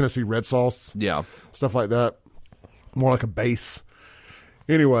love that Tennessee red sauce. Yeah. Stuff like that. More like a base.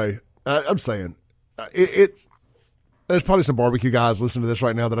 Anyway, I'm saying there's probably some barbecue guys listening to this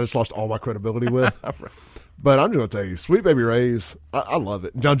right now that I just lost all my credibility with. But I'm just going to tell you, Sweet Baby Ray's, I love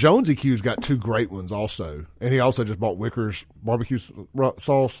it. Now, Jonesy Q's got two great ones also. And he also just bought Wicker's barbecue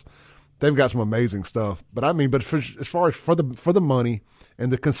sauce. They've got some amazing stuff. But I mean, as far as for the money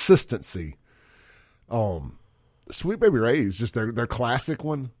and the consistency, Sweet Baby Ray's, just their classic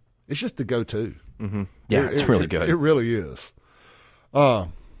one, it's just the go-to. Mm-hmm. Yeah, it's really good. It really is.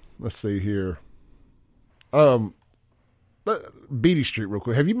 Let's see here. Beatty Street real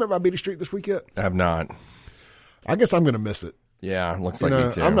quick. Have you met by Beatty Street this week yet? I have not. I guess I'm going to miss it. Yeah, looks like me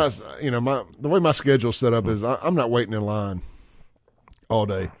too. I'm not. The way my schedule's set up is I'm not waiting in line all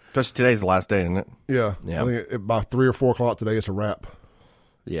day. Especially today's the last day, isn't it? Yeah. I think by 3 or 4 o'clock today, it's a wrap.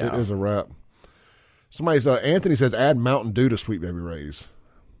 Yeah, it is a wrap. Somebody's Anthony says add Mountain Dew to Sweet Baby Ray's.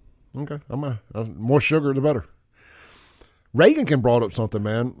 Okay, more sugar the better. Reagan can brought up something,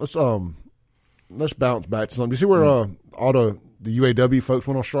 man. Let's bounce back to something. You see where all the UAW folks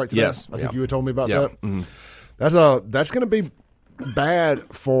went on strike today? Yes, I think you had told me about that. Mm-hmm. That's going to be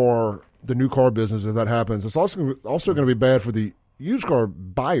bad for the new car business if that happens. It's also going to be bad for the used car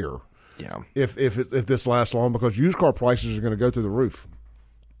buyer. Yeah, if this lasts long, because used car prices are going to go through the roof.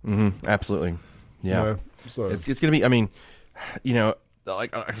 Mm-hmm. Absolutely. Yeah. So it's going to be. I mean,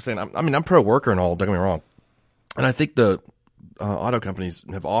 like I was saying, I'm pro worker and all. Don't get me wrong, and I think the auto companies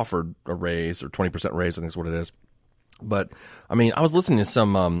have offered a raise or 20% raise. I think is what it is. But I mean, I was listening to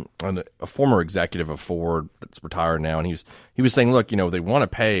some a former executive of Ford that's retired now, and he was saying, look, they want to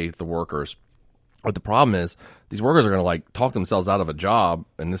pay the workers, but the problem is these workers are going to like talk themselves out of a job,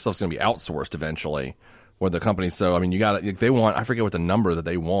 and this stuff's going to be outsourced eventually with the companies. So I mean, they want, I forget what the number that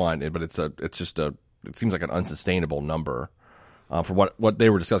they want, but it seems like an unsustainable number. For what they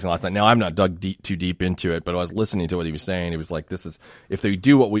were discussing last night. Now, I'm not dug too deep into it, but I was listening to what he was saying. He was like, "This is if they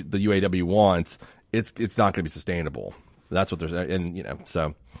do what the UAW wants, it's not going to be sustainable." That's what they're saying, and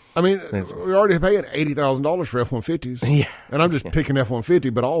so. I mean, we're already paying $80,000 for F-150s. Yeah, and I'm just picking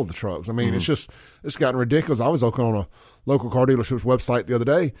F-150, but all of the trucks. I mean, it's gotten ridiculous. I was looking on a local car dealership's website the other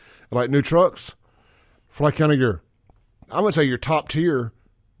day, like new trucks for like kind of I wouldn't say your top tier,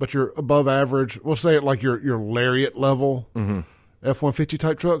 but your above average. We'll say it like your Lariat level. Mm-hmm. F-150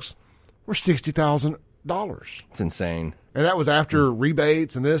 type trucks were $60,000. It's insane. And that was after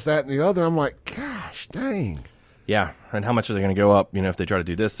rebates and this, that, and the other. I'm like, gosh, dang. Yeah, and how much are they going to go up, if they try to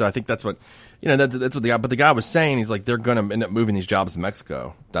do this? So I think that's what, that's what the guy was saying. He's like, they're going to end up moving these jobs to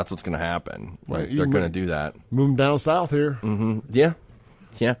Mexico. That's what's going to happen. Like, they're going to do that. Move them down south here. Mm-hmm. Yeah.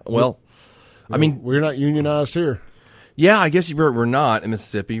 Yeah. Well, I mean, we're not unionized here. Yeah, I guess we're not in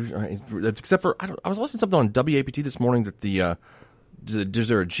Mississippi, except for I was listening to something on WAPT this morning that is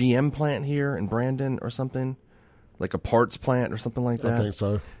there a GM plant here in Brandon or something, like a parts plant or something like that? I think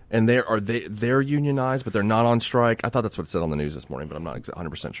so. And they're unionized, but they're not on strike. I thought that's what it said on the news this morning, but I'm not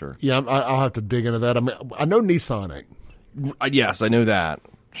 100% sure. Yeah, I'll have to dig into that. I mean, I know Nissan ain't. Yes, I know that.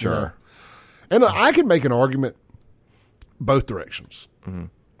 Sure. Yeah. And I can make an argument both directions. Mm-hmm.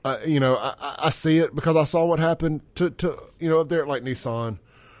 I see it because I saw what happened to up there at like Nissan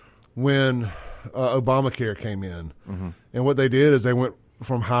when Obamacare came in. Mm-hmm. And what they did is they went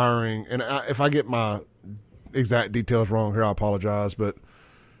from hiring, and if I get my exact details wrong here, I apologize, but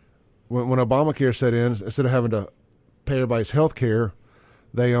when Obamacare set in, instead of having to pay everybody's health care,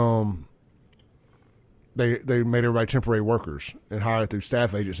 they made everybody temporary workers and hired through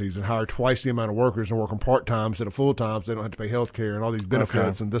staff agencies and hired twice the amount of workers and working part-time instead of full-time, so they don't have to pay health care and all these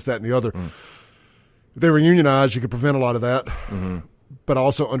benefits and this, that, and the other. Mm. If they were unionized, you could prevent a lot of that. Mm-hmm. But I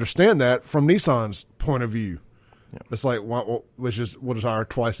also understand that from Nissan's point of view. Yeah. It's like, we'll just hire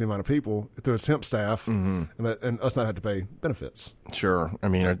twice the amount of people through its temp staff and us not have to pay benefits. Sure. I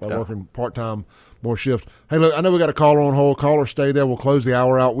mean, by working part-time, more shift. Hey, look, I know we got a caller on hold. Caller, stay there. We'll close the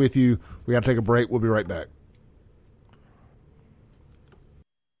hour out with you. We got to take a break. We'll be right back.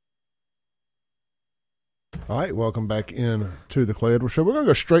 All right, welcome back in to the Clay Edwards Show. We're going to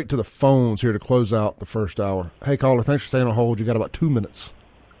go straight to the phones here to close out the first hour. Hey, caller, thanks for staying on hold. You got about 2 minutes.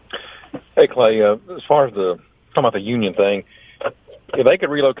 Hey, Clay, as far as talking about the union thing, if they could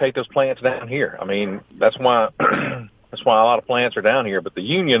relocate those plants down here, I mean, that's why a lot of plants are down here. But the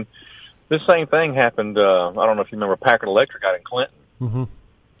union, this same thing happened. I don't know if you remember Packard Electric out in Clinton. Mm-hmm.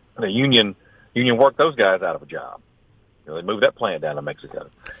 The union worked those guys out of a job. They moved that plant down to Mexico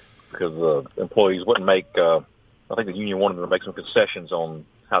because the employees wouldn't make. I think the union wanted them to make some concessions on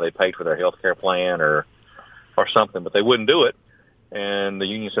how they paid for their health care plan or something, but they wouldn't do it. And the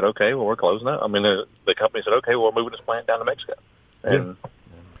union said, okay, well, we're closing up. I mean, the company said, okay, well, we're moving this plant down to Mexico. And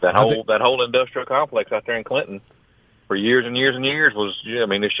that whole industrial complex out there in Clinton for years and years and years was, I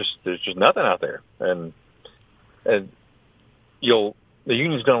mean, there's just nothing out there. And the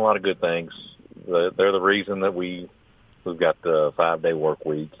union's done a lot of good things. They're the reason that we've got the 5-day work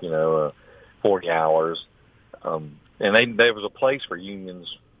week, 40 hours. And there was a place for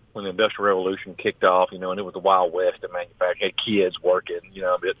unions when the Industrial Revolution kicked off, and it was the Wild West of manufacturing, had kids working,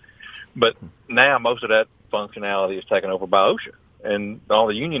 but now most of that functionality is taken over by OSHA, and all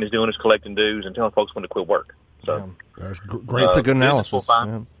the union is doing is collecting dues and telling folks when to quit work. So that's great. It's a good analysis.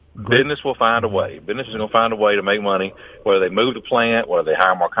 Business will find a way. Business is going to find a way to make money, whether they move the plant, whether they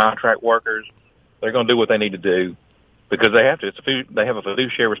hire more contract workers. They're going to do what they need to do, because they have to. They have a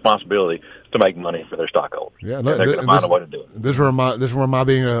fiduciary responsibility to make money for their stockholders. Yeah, and they're going to find a way to do it. This is where my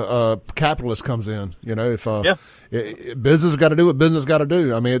being a capitalist comes in. If business got to do what business got to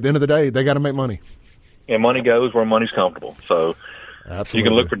do. I mean, at the end of the day, they got to make money. And money goes where money's comfortable. So absolutely, you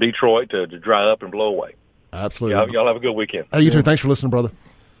can look for Detroit to dry up and blow away. Absolutely. Y'all have a good weekend. Hey, you too. Thanks for listening, brother.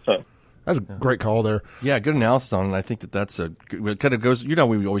 So, that's a great call there. Yeah, good analysis on it. I think that's it kind of goes, we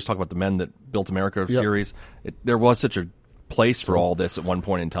always talk about the Men That Built America series. There was such a place for all this at one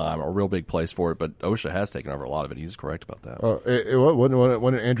point in time, a real big place for it, but OSHA has taken over a lot of it. He's correct about that.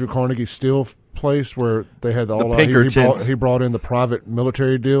 Wasn't it Andrew Carnegie's steel place where they had all the Pinkertons? He brought in the private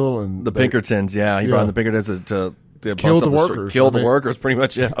military deal and the Pinkertons. Yeah, he brought in the Pinkertons to kill the workers. The workers, pretty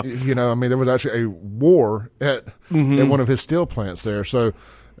much. Yeah. I mean, there was actually a war at one of his steel plants there. So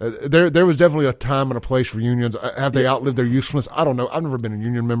there was definitely a time and a place for unions. Have they outlived their usefulness? I don't know. I've never been a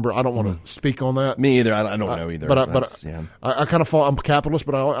union member. I don't want to speak on that. Me either. I don't know either. But I kind of fall. I'm a capitalist,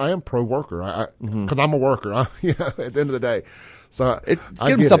 but I am pro worker. Because I'm a worker. At the end of the day. So it's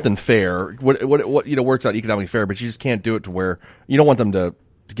give them something fair. What works out economically fair, but you just can't do it to where you don't want them to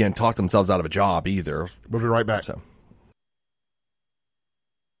again talk themselves out of a job either. We'll be right back. So.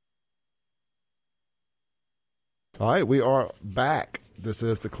 All right, we are back. This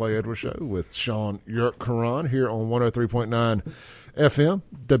is the Clay Edwards Show with SHAUN YURTKURAN here on 103.9 FM,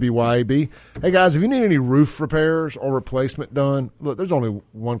 WYAB. Hey, guys, if you need any roof repairs or replacement done, look, there's only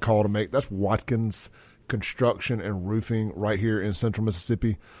one call to make. That's Watkins Construction and Roofing right here in Central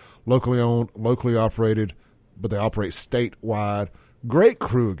Mississippi. Locally owned, locally operated, but they operate statewide. Great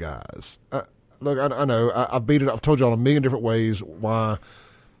crew of guys. Look, I know. I've told you all a million different ways why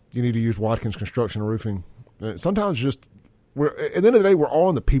you need to use Watkins Construction and Roofing. Sometimes at the end of the day, we're all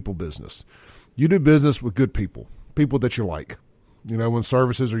in the people business. You do business with good people that you like. When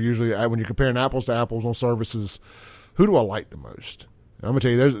services are usually, when you're comparing apples to apples on services, who do I like the most? And I'm going to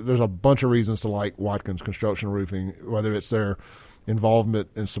tell you, there's a bunch of reasons to like Watkins Construction and Roofing, whether it's their involvement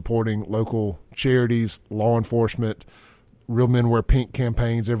in supporting local charities, law enforcement, Real Men Wear Pink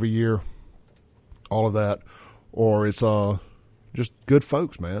campaigns every year, all of that, or it's just good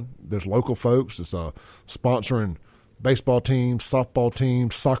folks, man. There's local folks. It's sponsoring baseball teams, softball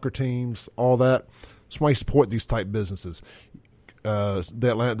teams, soccer teams, all that. That's why you support these type businesses.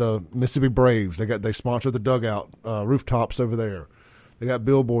 The Mississippi Braves, they sponsor the dugout rooftops over there. They got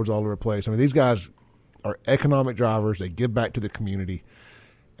billboards all over the place. I mean, these guys are economic drivers. They give back to the community,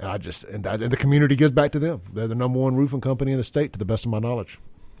 and the community gives back to them. They're the number one roofing company in the state, to the best of my knowledge.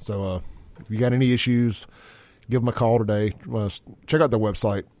 So, if you got any issues, give them a call today. Check out their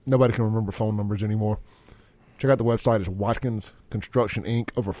website. Nobody can remember phone numbers anymore. Check out the website. It's Watkins Construction, Inc.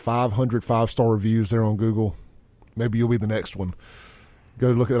 Over 500 5-star reviews there on Google. Maybe you'll be the next one. Go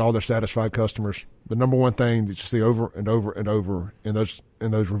look at all their satisfied customers. The number one thing that you see over and over and over in those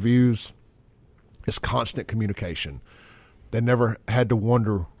reviews is constant communication. They never had to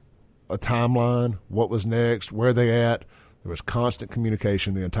wonder a timeline, what was next, where they at. There was constant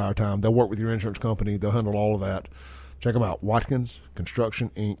communication the entire time. They'll work with your insurance company. They'll handle all of that. Check them out,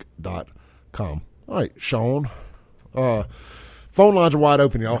 WatkinsConstructionInc.com. All right, Sean. Phone lines are wide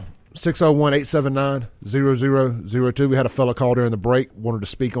open, y'all. 601-879-0002. We had a fella call during the break, wanted to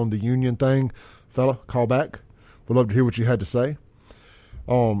speak on the union thing. Fella, call back. We'd love to hear what you had to say.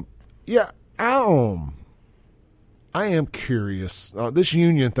 I am curious. This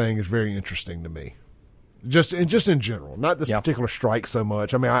union thing is very interesting to me. Just in general, not this particular strike so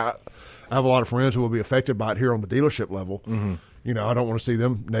much. I mean, I have a lot of friends who will be affected by it here on the dealership level. Mm-hmm. I don't want to see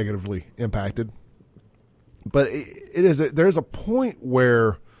them negatively impacted. But there's a point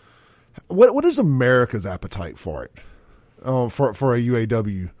where what is America's appetite for it? For a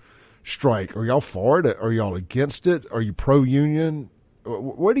UAW strike? Are y'all for it? Are y'all against it? Are you pro-union?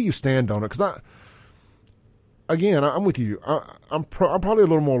 Where do you stand on it? Because I'm with you. I'm probably a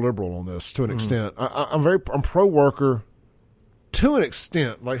little more liberal on this to an extent. I'm pro worker, to an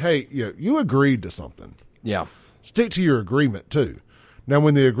extent, like, hey, you agreed to something. Yeah. Stick to your agreement, too. Now,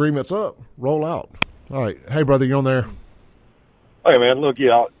 when the agreement's up, roll out. All right. Hey, brother, you on there? Hey, man, look,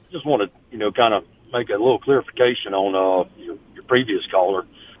 I just want to, kind of make a little clarification on your previous caller.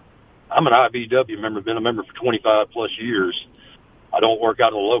 I'm an IBW member, been a member for 25-plus years. I don't work out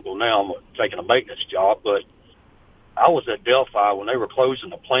of the local now. I'm taking a maintenance job, but I was at Delphi when they were closing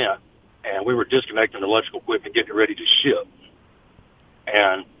the plant, and we were disconnecting the electrical equipment, getting it ready to ship.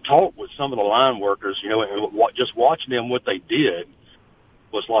 And talked with some of the line workers, and just watching them, what they did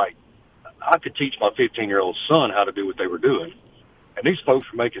was like, I could teach my 15-year-old son how to do what they were doing. And these folks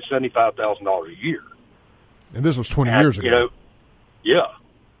were making $75,000 a year. And this was 20 years ago. Yeah.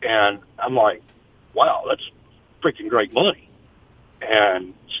 And I'm like, wow, that's freaking great money.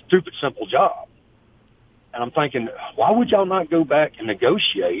 And stupid, simple job. And I'm thinking, why would y'all not go back and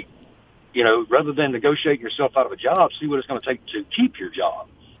negotiate, rather than negotiating yourself out of a job, see what it's going to take to keep your job.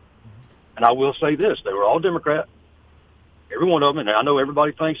 And I will say this, they were all Democrat, every one of them. And I know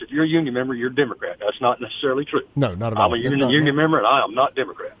everybody thinks if you're a union member, you're a Democrat. That's not necessarily true. No, not at all. I'm a union member, and I am not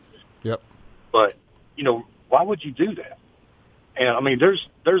Democrat. Yep. But, why would you do that? And, I mean, there's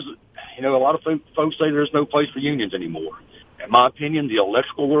a lot of folks say there's no place for unions anymore. In my opinion, the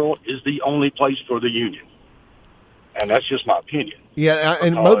electrical world is the only place for the union. And that's just my opinion. Yeah,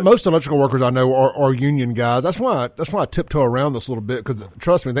 and most electrical workers I know are union guys. That's why I tiptoe around this a little bit, because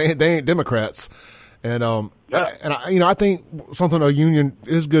trust me, they ain't Democrats. And I think something a union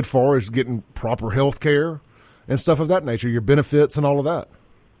is good for is getting proper health care and stuff of that nature, your benefits and all of that.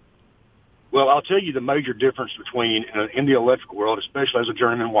 Well, I'll tell you the major difference between in the electrical world, especially as a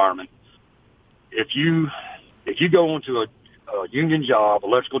journeyman wireman. If you go into a union job,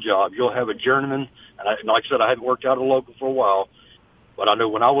 electrical job, you'll have a journeyman. And like I said, I hadn't worked out of the local for a while, but I know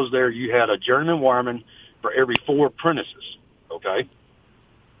when I was there, you had a journeyman wireman for every 4 apprentices. Okay.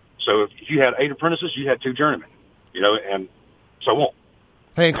 So if you had 8 apprentices, you had 2 journeymen, and so on.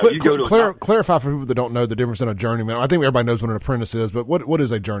 Hey, and clarify for people that don't know the difference in a journeyman. I think everybody knows what an apprentice is, but what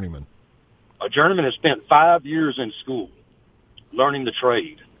is a journeyman? A journeyman has spent 5 years in school learning the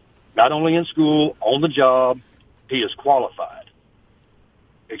trade. Not only in school, on the job, he is qualified,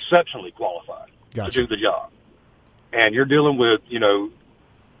 exceptionally qualified to do the job. And you're dealing with,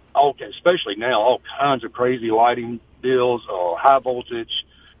 especially now, all kinds of crazy lighting bills, high voltage.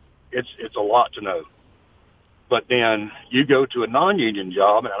 It's a lot to know. But then you go to a non-union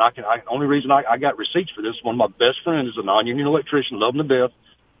job, and only reason I got receipts for this, one of my best friends is a non-union electrician, love him to death,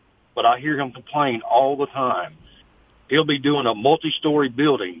 but I hear him complain all the time. He'll be doing a multi-story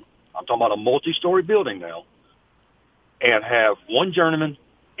building. I'm talking about a multi-story building now, and have 1 journeyman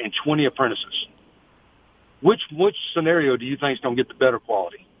and 20 apprentices. Which scenario do you think is going to get the better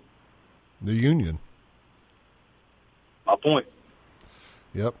quality? The union. My point.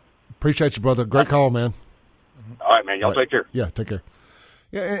 Yep. Appreciate you, brother. Great call, man. All right, man. Y'all take care. Yeah, take care.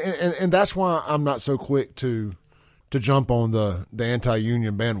 Yeah, and that's why I'm not so quick to jump on the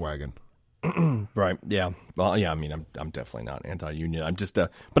anti-union bandwagon. Right. Yeah. Well, yeah. I mean, I'm definitely not anti-union. I'm just,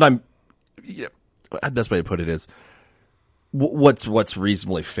 but I'm. Yeah. The best way to put it is, what's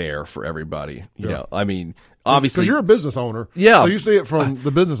reasonably fair for everybody. You know, I mean, obviously, because you're a business owner. Yeah. So you see it from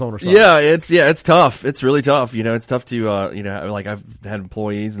the business owner side. Yeah. It's tough. It's really tough. It's tough to, like I've had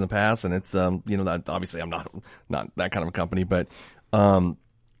employees in the past, and it's, that obviously I'm not that kind of a company, but,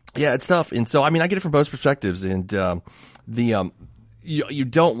 yeah, it's tough. And so, I mean, I get it from both perspectives, and, you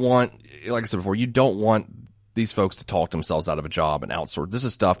don't want, like I said before, you don't want these folks to talk themselves out of a job and outsource. This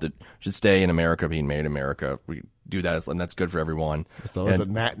is stuff that should stay in America, being made in America. We do that, and that's good for everyone. So is it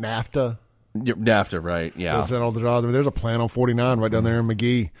NAFTA? NAFTA, right? Yeah. Sent all the jobs. I mean, there's a plant on 49 right down there in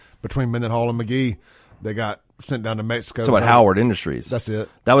McGee, between Mendenhall and McGee. They got sent down to Mexico. So at Howard Industries. That's it.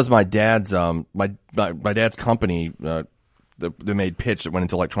 That was my dad's my dad's company. They made pitch that went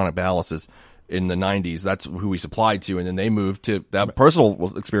into electronic ballasts in the 90s. That's who we supplied to, and then they moved to that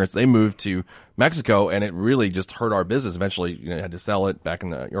personal experience. They moved to Mexico, and it really just hurt our business. Eventually, had to sell it back in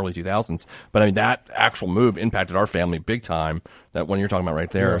the early 2000s. But I mean, that actual move impacted our family big time. That one you're talking about right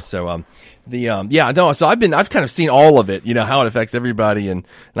there. Yeah. So So I've kind of seen all of it. How it affects everybody, and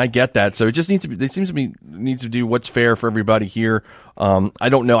I get that. So it just needs to do what's fair for everybody here. I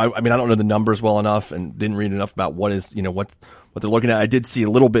don't know. I mean, I don't know the numbers well enough, and didn't read enough about what is what they're looking at. I did see a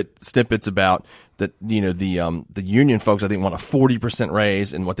little bit snippets about that. The union folks, I think, want a 40%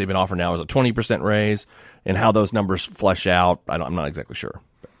 raise, and what they've been offered now is a 20% raise. And how those numbers flesh out, I'm not exactly sure.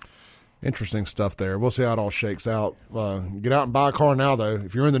 Interesting stuff there. We'll see how it all shakes out. Get out and buy a car now, though.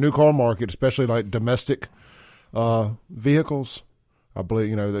 If you're in the new car market, especially like domestic vehicles, I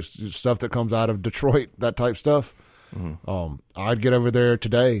believe there's stuff that comes out of Detroit, that type stuff. I'd get over there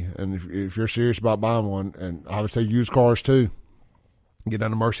today, and if you're serious about buying one, and I would say used cars too, get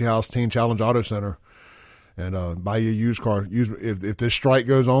down to Mercy House Teen Challenge Auto Center and buy you a used car. If this strike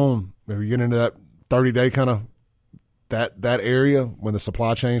goes on, if you get into that 30-day kind of that area when the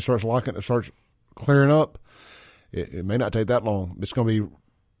supply chain starts clearing up, it may not take that long. It's going to be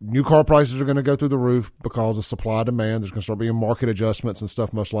new car prices are going to go through the roof because of supply demand. There's going to start being market adjustments and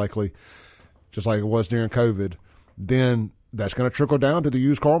stuff most likely, just like it was during COVID. Then that's going to trickle down to the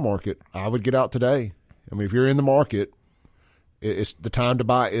used car market. I would get out today. I mean, if you're in the market, it's the time to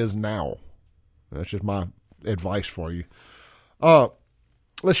buy is now. That's just my advice for you.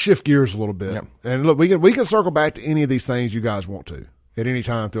 Let's shift gears a little bit. Yep. And look, we can circle back to any of these things you guys want to at any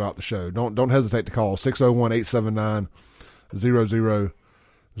time throughout the show. Don't hesitate to call 601-879-0002.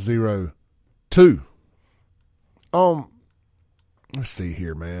 Let's see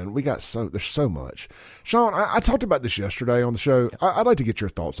here, man. There's so much. Sean, I talked about this yesterday on the show. I'd like to get your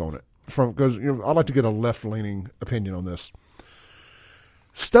thoughts on it because I'd like to get a left-leaning opinion on this.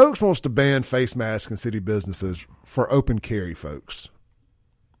 Stokes wants to ban face masks in city businesses for open carry folks.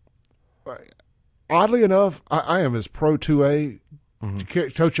 Oddly enough, I am as pro 2A.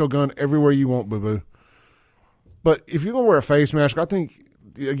 Tote your gun everywhere you want, boo-boo. But if you're going to wear a face mask, I think,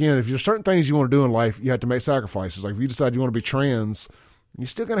 again, if there's certain things you want to do in life, you have to make sacrifices. Like if you decide you want to be trans, you're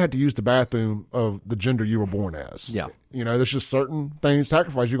still going to have to use the bathroom of the gender you were born as. Yeah. There's just certain things,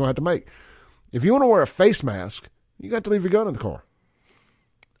 sacrifices you're going to have to make. If you want to wear a face mask, you got to leave your gun in the car.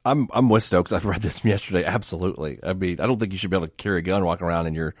 I'm with Stokes. I've read this yesterday. Absolutely. I mean, I don't think you should be able to carry a gun walking around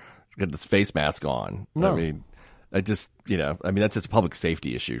and you're got this face mask on. No. I mean, that's just a public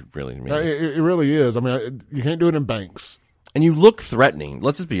safety issue, really, to me. It really is. I mean, you can't do it in banks. And you look threatening.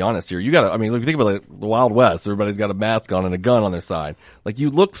 Let's just be honest here. If you think about the Wild West, everybody's got a mask on and a gun on their side. Like, you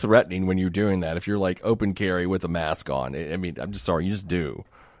look threatening when you're doing that if you're, like, open carry with a mask on. I mean, I'm just sorry. You just do.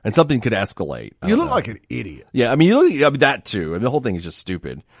 And something could escalate. You look like an idiot. Yeah, I mean, that too. I mean, the whole thing is just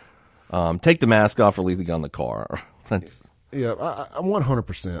stupid. Take the mask off or leave the gun in the car. Yeah, I'm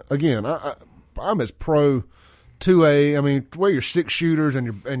 100%. Again, I'm as pro 2A. I mean, wear your 6-shooters and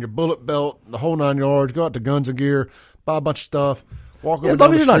your bullet belt, the whole 9 yards. Go out to Guns and Gear, buy a bunch of stuff. Walk over as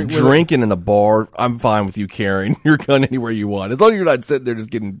long as you're not drinking in the bar, I'm fine with you carrying your gun anywhere you want. As long as you're not sitting there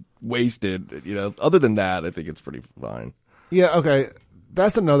just getting wasted. Other than that, I think it's pretty fine. Yeah. Okay.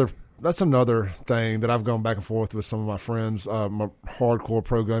 That's another thing that I've gone back and forth with some of my friends, my hardcore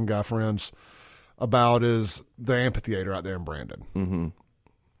pro gun guy friends, about is the amphitheater out there in Brandon. Mm-hmm.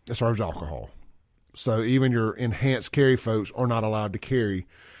 It serves alcohol. So even your enhanced carry folks are not allowed to carry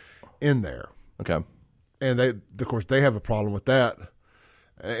in there. Okay. And of course, they have a problem with that.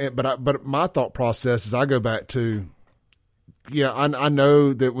 But my thought process is I go back to, I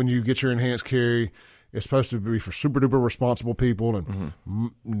know that when you get your enhanced carry, it's supposed to be for super duper responsible people, and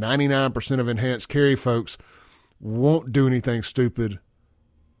 99% of enhanced carry folks won't do anything stupid,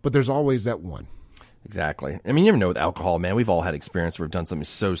 but there's always that one. Exactly. I mean, you never know with alcohol, man. We've all had experience where we've done something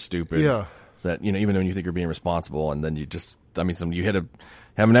so stupid that, even when you think you're being responsible, and then you just, you have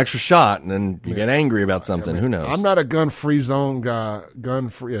an extra shot, and then you get angry about something. Who knows? I'm not a gun-free zone guy,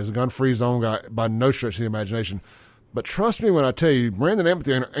 gun-free zone guy by no stretch of the imagination. But trust me when I tell you, Brandon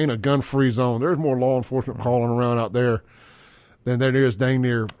Amphitheater ain't a gun-free zone. There's more law enforcement calling around out there than there is dang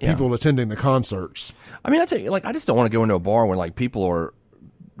near people attending the concerts. I mean, I tell you, I just don't want to go into a bar when, people are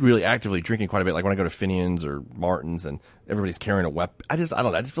really actively drinking quite a bit. Like when I go to Finian's or Martin's and everybody's carrying a weapon. I don't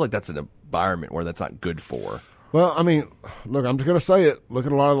know. I just feel like that's an environment where that's not good for. Well, I mean, look, I'm just going to say it. Look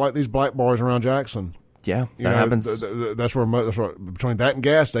at a lot of these black bars around Jackson. Yeah, that happens. That's where between that and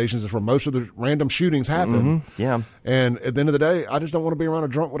gas stations is where most of the random shootings happen. Mm-hmm. Yeah, and at the end of the day, I just don't want to be around a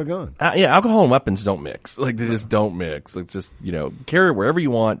drunk with a gun. Alcohol and weapons don't mix. They just don't mix. It's just carry wherever you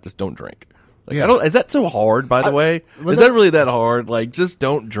want. Just don't drink. Is that so hard? By the way, is that really that hard? Just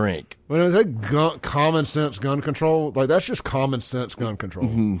don't drink. When I say common sense gun control, that's just common sense gun control.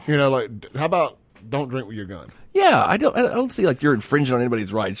 Mm-hmm. How about don't drink with your gun? Yeah, I don't see you're infringing on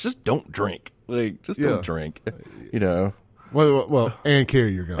anybody's rights. Just don't drink. Don't drink. Well, and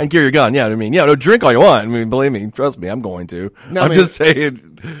carry your gun. And carry your gun. Yeah, no, drink all you want. Believe me, trust me, I'm going to. I'm just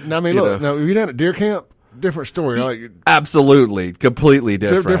saying. Look, now if you're down at deer camp, different story. Absolutely, completely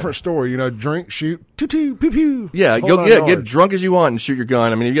different. Different story. Drink, shoot, pew pew. Yeah, get drunk as you want and shoot your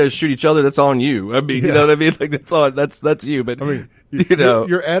gun. If you guys shoot each other, that's on you. You know what I mean? That's on. That's you. But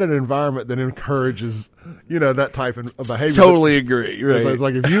you're at an environment that encourages that type of behavior. Totally agree. Right. So it's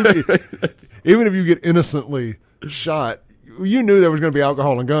like even if you get innocently shot, you knew there was going to be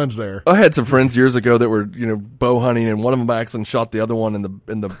alcohol and guns there. I had some friends years ago that were, bow hunting, and one of them accidentally shot the other one in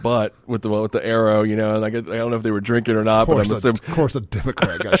the butt with the arrow, and I don't know if they were drinking or not, but I'm assuming. Of course, a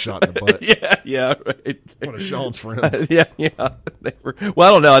Democrat got shot in the butt. yeah, right. One of Sean's friends. Yeah. They were, well,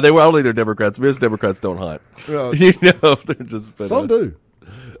 I don't know. I don't think they're Democrats. Most Democrats don't hunt. They're just. But, some do.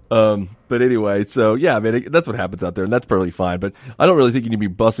 But anyway, so yeah, I mean, that's what happens out there, and that's perfectly fine. But I don't really think you need to be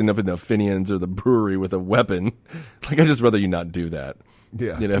busting up into Finian's or the brewery with a weapon. Like, I'd just rather you not do that.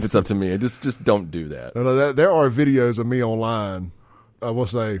 Yeah. If it's up to me, just don't do that. There are videos of me online, I will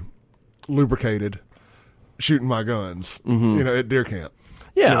say, lubricated, shooting my guns, at deer camp.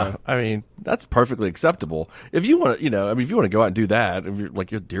 Yeah, I mean, that's perfectly acceptable. If you want to, if you want to go out and do that, if you're like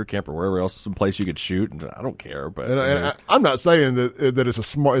your deer camp or wherever else, some place you could shoot, I don't care. But I'm not saying that it's a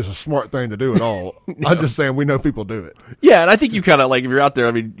smart thing to do at all. I'm just saying we know people do it. Yeah, and I think you kind of like, if you're out there,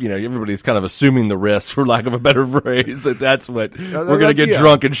 I mean, everybody's kind of assuming the risk, for lack of a better phrase. That's what we're gonna get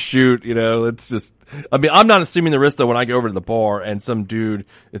drunk and shoot. It's just. I mean, I'm not assuming the risk though when I go over to the bar and some dude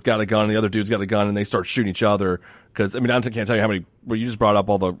has got a gun and the other dude's got a gun and they start shooting each other. Because, I mean, I can't tell you how many, well, you just brought up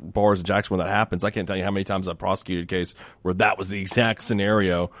all the bars in Jackson where that happens. I can't tell you how many times I've prosecuted a case where that was the exact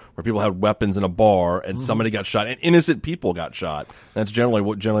scenario where people had weapons in a bar and somebody got shot and innocent people got shot. That's generally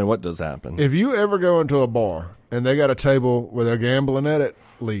what does happen. If you ever go into a bar and they got a table where they're gambling at it,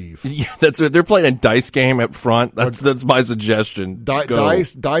 leave. Yeah, that's it. They're playing a dice game up front. That's my suggestion.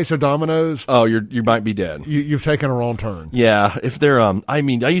 Dice or dominoes. Oh, you might be dead. You've taken a wrong turn. Yeah, if they're I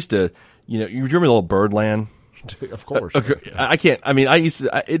mean, I used to, you remember the little Birdland? Of course. I can't. I mean, I used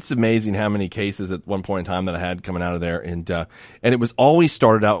to. It's amazing how many cases at one point in time that I had coming out of there, and it was always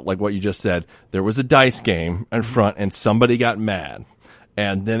started out like what you just said. There was a dice game in front, and somebody got mad,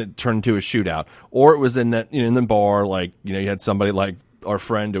 and then it turned into a shootout, or it was in that in the bar, like you had somebody like our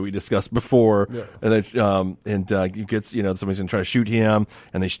friend that we discussed before, and you get somebody's gonna try to shoot him,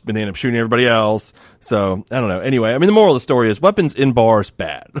 and they end up shooting everybody else. So I don't know. Anyway, I mean, the moral of the story is weapons in bars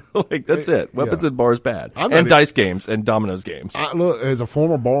bad. Like that's it. Weapons in bars bad, and dice games and dominoes games. Look, as a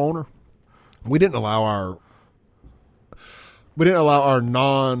former bar owner, we didn't allow our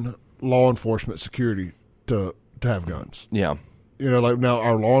non-law enforcement security to have guns. Yeah, like now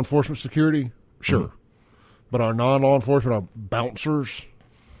our law enforcement security, sure. Mm-hmm. But our non-law enforcement, our bouncers,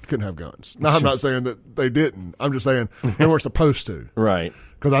 couldn't have guns. Now, I'm not saying that they didn't. I'm just saying they weren't supposed to. Right.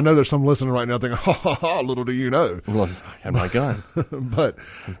 Because I know there's some listening right now thinking, little do you know. Well, I have my gun. But,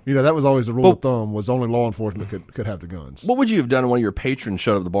 that was always the rule of thumb, was only law enforcement could have the guns. What would you have done when one of your patrons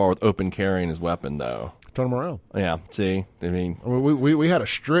showed up at the bar with open carrying his weapon, though? Turn them around. Yeah, see? I mean, we had a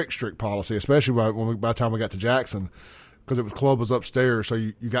strict policy, especially by the time we got to Jackson, because the club was upstairs, so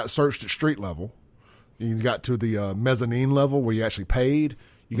you got searched at street level. You got to the mezzanine level where you actually paid.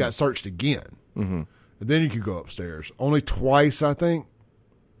 You got searched again. Mm-hmm. And then you could go upstairs. Only twice, I think,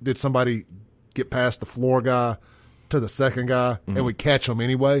 did somebody get past the floor guy to the second guy, and we catch them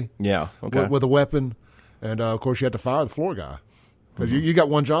anyway. Yeah, okay. With a weapon. And, of course, you had to fire the floor guy. Because you got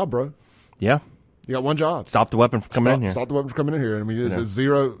one job, bro. Yeah. You got one job. Stop the weapon from coming in here. Stop the weapon from coming in here. I mean, it's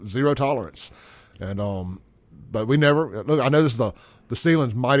zero tolerance. And but we never – look, I know this is the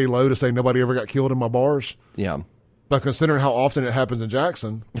ceiling's mighty low to say nobody ever got killed in my bars. Yeah. But considering how often it happens in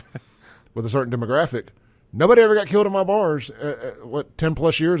Jackson with a certain demographic, nobody ever got killed in my bars.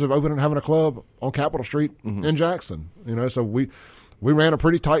 10-plus years of opening and having a club on Capitol Street in Jackson. So we ran a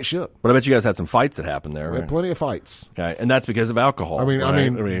pretty tight ship. But I bet you guys had some fights that happened there. We had plenty of fights. Okay, and that's because of alcohol. I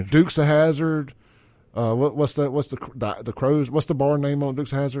mean, Dukes of Hazzard. What's the Crows? What's the bar name on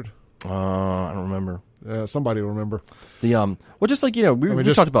Dukes of Hazzard? I don't remember. Somebody will remember. We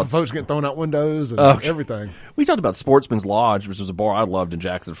talked about folks getting thrown out windows and everything. We talked about Sportsman's Lodge, which was a bar I loved in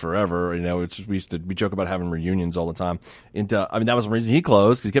Jackson forever. We joke about having reunions all the time. And that was the reason he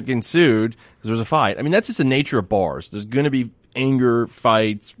closed, because he kept getting sued because there was a fight. I mean, that's just the nature of bars. There's going to be anger,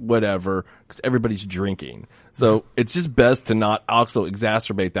 fights, whatever, because everybody's drinking. So it's just best to not also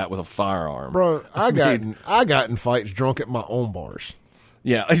exacerbate that with a firearm. Bro, I got in fights drunk at my own bars.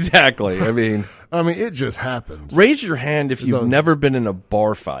 Yeah, exactly. I mean, it just happens. Raise your hand if you've never been in a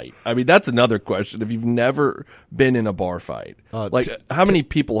bar fight. I mean, that's another question. If you've never been in a bar fight, how many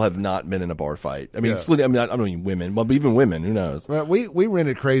people have not been in a bar fight? I mean, I don't mean women, but even women, who knows? Well, we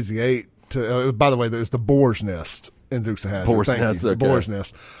rented Crazy 8 to. By the way, there's the Boar's Nest in Dukes of Hazzard. Boar's Nest, okay. Boar's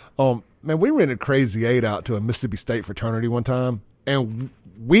Nest. Man, we rented Crazy 8 out to a Mississippi State fraternity one time, and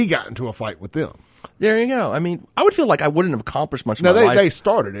we got into a fight with them. There you go. I mean, I would feel like I wouldn't have accomplished much in my life. They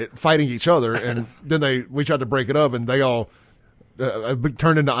started it, fighting each other, and then we tried to break it up, and they all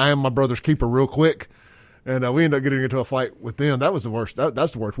turned into I am my brother's keeper real quick, and we ended up getting into a fight with them. That was the worst.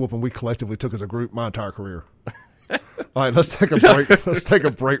 That's the worst whooping we collectively took as a group my entire career. All right, let's take a break. Let's take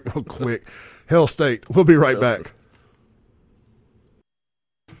a break real quick. Hell State. We'll be right back.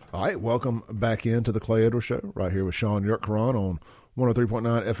 All right, welcome back into the Clay Edwards Show right here with SHAUN YURTKURAN on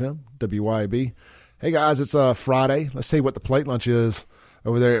 103.9 FM, WYAB. Hey, guys, it's Friday. Let's see what the plate lunch is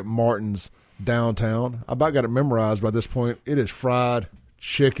over there at Martin's downtown. I about got it memorized by this point. It is fried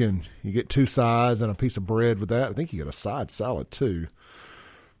chicken. You get 2 sides and a piece of bread with that. I think you get a side salad, too.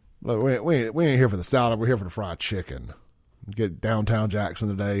 Look, we ain't here for the salad. We're here for the fried chicken. Get downtown Jackson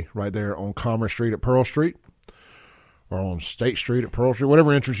today, right there on Commerce Street at Pearl Street, or on State Street at Pearl Street,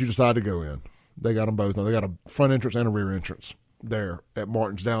 whatever entrance you decide to go in. They got them both. They got a front entrance and a rear entrance there at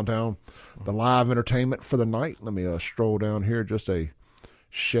Martin's downtown. The live entertainment for the night. Let me stroll down here, just a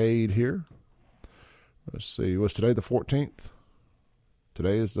shade here. Let's see. Was today the 14th?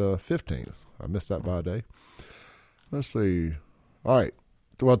 Today is the 15th. I missed that by a day. Let's see. All right.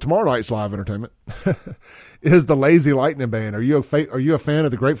 Well, tomorrow night's live entertainment is the Lazy Lightning Band. Are you a fan of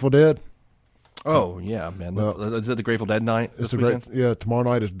the Grateful Dead? Oh yeah, man. Is it the Grateful Dead night this weekend? Tomorrow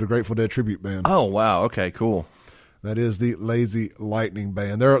night is the Grateful Dead tribute band. Oh wow, okay, cool. That is the Lazy Lightning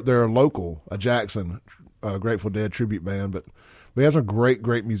Band. They're a local, a Jackson Grateful Dead tribute band, but we have some great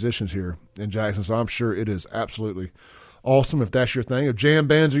musicians here in Jackson, so I'm sure it is absolutely awesome if that's your thing. If jam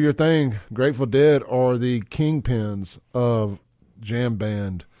bands are your thing, Grateful Dead are the kingpins of jam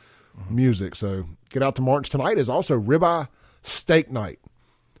band music. So get out to Martin's. Tonight is also ribeye steak night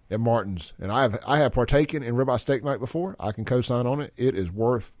at Martin's, and I have partaken in ribeye steak night before. I can co-sign on it. It is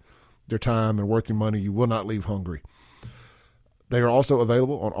worth your time and worth your money. You will not leave hungry. They are also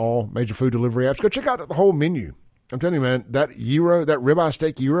available on all major food delivery apps. Go check out the whole menu. I'm telling you, man, that ribeye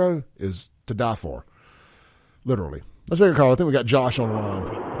steak gyro is to die for. Literally. Let's take a call. I think we got Josh on the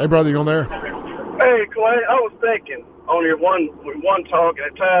line. Hey, brother, you on there? Hey, Clay, I was thinking on your one talk, and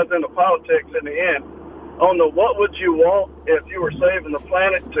it ties into politics in the end, on the what would you want if you were saving the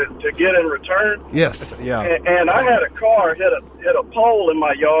planet to get in return? Yes. Yeah. And I had a car hit a pole in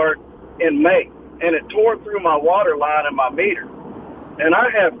my yard in May, and it tore through my water line and my meter. And I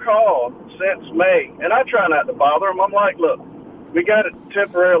have called since May, and I try not to bother them. I'm like, look, we got it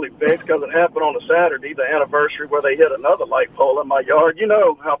temporarily fixed because it happened on a Saturday, the anniversary where they hit another light pole in my yard. You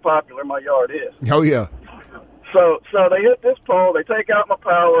know how popular my yard is. Oh, yeah. So they hit this pole, they take out my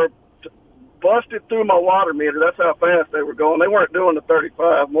power, busted through my water meter. That's how fast they were going. They weren't doing the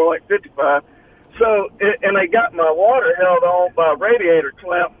 35, more like 55. So, and they got my water held on by a radiator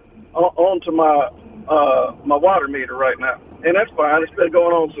clamp onto my water meter right now. And that's fine. It's been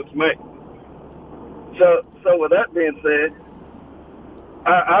going on since May. So with that being said,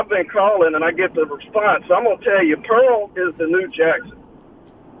 I've been calling and I get the response. So I'm going to tell you, Pearl is the new Jackson.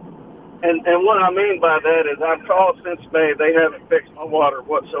 And what I mean by that is I've called since May. They haven't fixed my water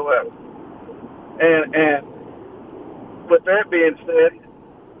whatsoever. And with that being said,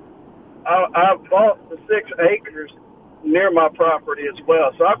 I've bought the 6 acres near my property as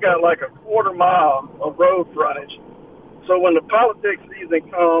well. So I've got like a quarter mile of road frontage. So when the politics season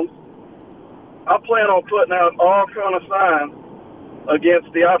comes, I plan on putting out all kind of signs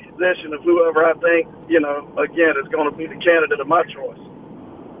against the opposition of whoever I think, again, is going to be the candidate of my choice.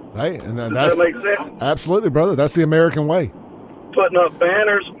 Hey, and Does that make sense? Absolutely, brother. That's the American way. Putting up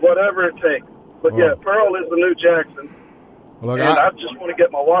banners, whatever it takes. But yeah, Pearl is the new Jackson. Well, look, and I just want to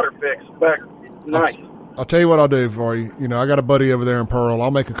get my water fixed back nice. I'll tell you what I'll do for you. I got a buddy over there in Pearl. I'll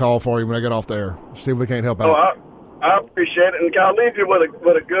make a call for you when I get off there. See if we can't help out. Oh, I appreciate it, and I'll leave you with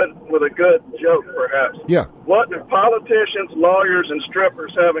a good joke, perhaps. Yeah. What do politicians, lawyers, and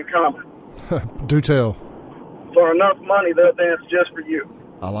strippers have in common? Do tell. For enough money, they'll dance just for you.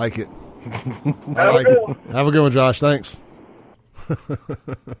 I like it. Have a good one. Have a good one, Josh. Thanks.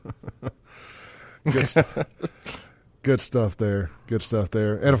 Good stuff there. Good stuff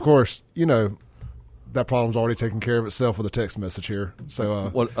there. And of course, that problem's already taken care of itself with a text message here. So,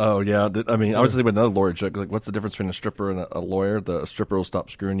 what? Oh yeah. I mean, I was thinking about another lawyer joke. Like, what's the difference between a stripper and a lawyer? The stripper will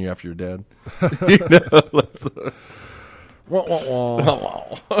stop screwing you after you're dead.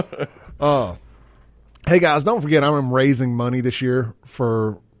 Hey guys, don't forget I'm raising money this year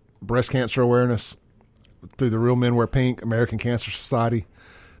for breast cancer awareness through the Real Men Wear Pink American Cancer Society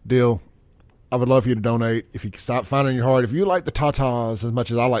deal. I would love for you to donate. If you stop finding your heart, if you like the tatas as much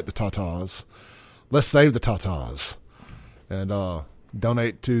as I like the tatas, let's save the tatas and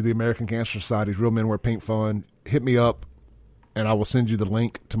donate to the American Cancer Society's Real Men Wear Pink Fund. Hit me up, and I will send you the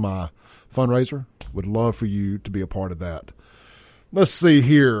link to my fundraiser. Would love for you to be a part of that. Let's see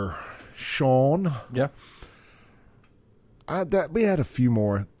here, Sean. Yeah. We had a few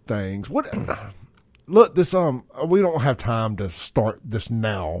more things. Look, this we don't have time to start this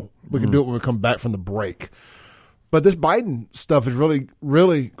now. We can do it when we come back from the break. But this Biden stuff is really,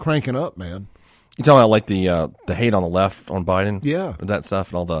 really cranking up, man. You talking about like the hate on the left on Biden? Yeah. That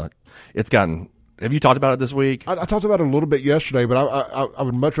stuff and it's gotten. Have you talked about it this week? I talked about it a little bit yesterday, but I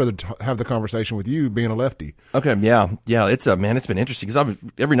would much rather have the conversation with you, being a lefty. Okay, yeah. It's been interesting because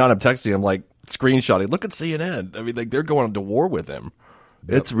every night I'm texting, I'm like screenshotting. Look at CNN. I mean, like they're going to war with him.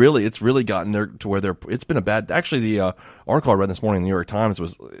 Yep. It's really gotten there to where it's been a bad. Actually, the article I read this morning in the New York Times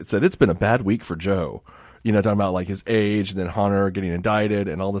said it's been a bad week for Joe. You know, talking about like his age and then Hunter getting indicted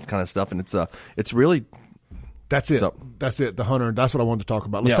and all this kind of stuff, and it's really. That's it. That's it. The Hunter. That's what I wanted to talk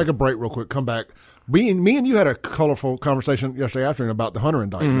about. Let's take a break real quick. Come back. Me and you had a colorful conversation yesterday afternoon about the Hunter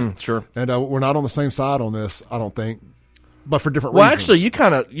indictment. Sure. And we're not on the same side on this, I don't think, but for different reasons. Well, actually, you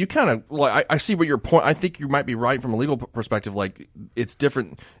kind of like I see what your point. I think you might be right from a legal perspective. Like it's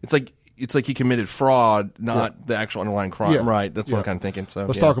different. It's like he committed fraud, not the actual underlying crime. Yeah. Right. That's what I'm kind of thinking. So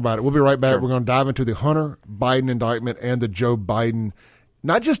let's talk about it. We'll be right back. Sure. We're going to dive into the Hunter Biden indictment and the Joe Biden,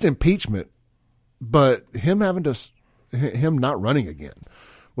 not just impeachment, but him not running again.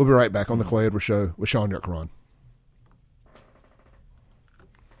 We'll be right back on the Clay Edwards Show with SHAUN YURTKURAN.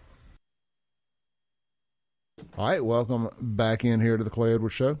 All right, welcome back in here to the Clay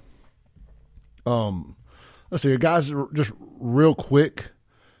Edwards Show. Let's see, guys, just real quick,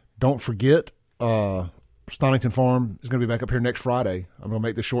 don't forget, Stonington Farm is going to be back up here next Friday. I'm going to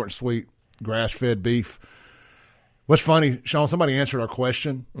make this short and sweet, grass-fed beef. What's funny, Sean, somebody answered our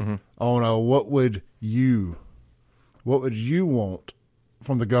question on what would you want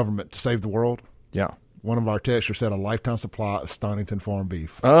from the government to save the world? Yeah. One of our texters said a lifetime supply of Stonington Farm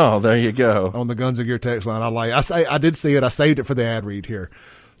beef. Oh, there you go. On the Guns of Gear text line. I did see it. I saved it for the ad read here.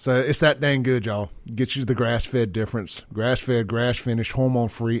 So it's that dang good, y'all. Get you the grass-fed difference. Grass-fed, grass-finished,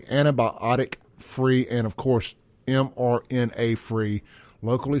 hormone-free, antibiotic-free, and, of course, mRNA-free,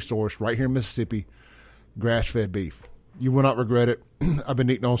 locally sourced, right here in Mississippi, grass-fed beef. You will not regret it. I've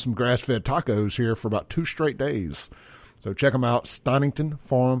been eating on some grass-fed tacos here for about 2 straight days. So check them out,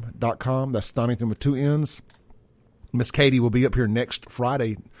 StoningtonFarm.com. That's Stonington with 2 N's. Miss Katie will be up here next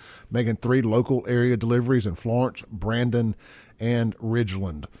Friday making 3 local area deliveries in Florence, Brandon, and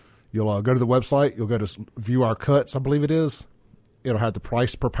Ridgeland. You'll go to the website. You'll go to view our cuts, I believe it is. It'll have the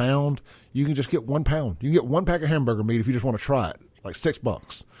price per pound. You can just get 1 pound. You can get 1 pack of hamburger meat if you just want to try it, like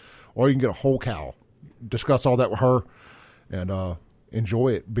 $6. Or you can get a whole cow. Discuss all that with her and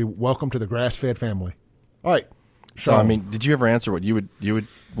enjoy it. Be welcome to the grass-fed family. All right. So, I mean, did you ever answer what you would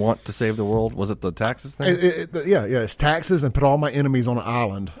want to save the world? Was it the taxes thing? Yeah. It's taxes and put all my enemies on an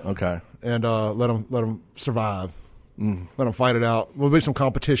island. Okay. And let them survive. Let them fight it out. There'll be some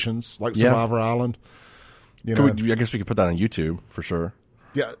competitions like Survivor Island. I guess we could put that on YouTube for sure.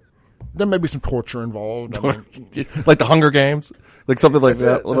 Yeah. There may be some torture involved. Like the Hunger Games? Like something like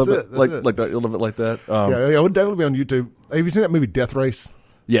that? A little bit like that. It would definitely be on YouTube. Have you seen that movie Death Race?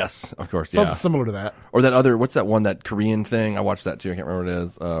 Yes, of course. Something similar to that. Or that other, what's that one, that Korean thing? I watched that too. I can't remember what it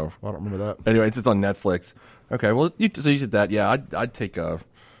is. I don't remember that. Anyway, it's on Netflix. Okay, well, you did that. Yeah, I'd take a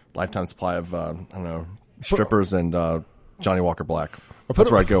lifetime supply of, I don't know, strippers and Johnny Walker Black.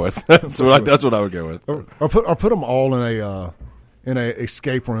 That's where I'd go with. That's what I would go with. Or put them all in a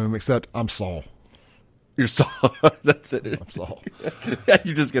escape room, except I'm Saul. You're Saul. That's it. I'm Saul.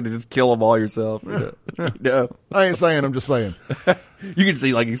 You're just gonna just kill them all yourself. No. I ain't saying. I'm just saying. You can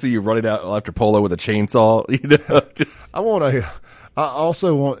see you running out after Polo with a chainsaw. I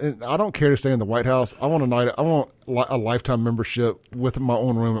also want. And I don't care to stay in the White House. I want a lifetime membership with my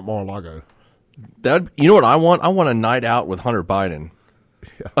own room at Mar-a-Lago. You know what I want? I want a night out with Hunter Biden.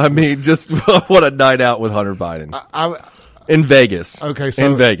 Yeah. I mean, just what a night out with Hunter Biden in Vegas. Okay, so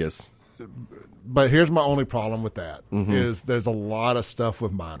in Vegas. But here's my only problem with that is there's a lot of stuff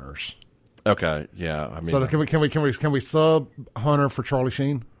with minors. Okay, yeah. I mean, so can we sub Hunter for Charlie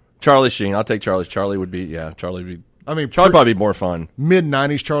Sheen? Charlie Sheen, I'll take Charlie. Charlie would be. Charlie probably be more fun.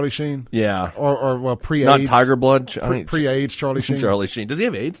 Mid-90s Charlie Sheen. Yeah, or pre-AIDS. Not Tiger Blood. Pre-AIDS Charlie Sheen. Charlie Sheen. Does he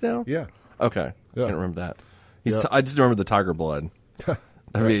have AIDS now? Yeah. Okay, yeah. I can't remember that. I just remember the Tiger Blood.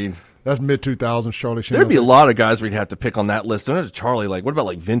 I mean, that's mid-2000s Charlie Sheen. There'd be a lot of guys we'd have to pick on that list. Don't have Charlie. Like, what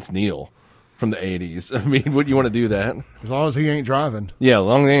about Vince Neil? From the 80s. I mean, wouldn't you want to do that? As long as he ain't driving. Yeah, as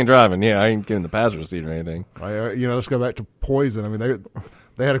long as he ain't driving. Yeah, I ain't getting the passenger seat or anything. Let's go back to Poison. I mean,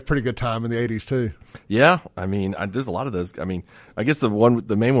 they had a pretty good time in the 80s, too. Yeah. I mean, there's a lot of those. I mean, I guess the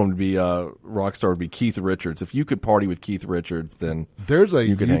main one would be Rockstar would be Keith Richards. If you could party with Keith Richards, then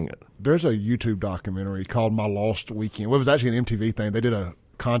you could hang it. There's a YouTube documentary called My Lost Weekend. Well, it was actually an MTV thing. They did a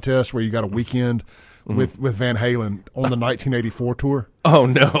contest where you got a weekend with Van Halen on the 1984 tour. Oh,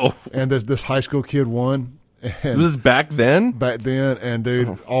 no. And this high school kid won, And was this back then? Back then, and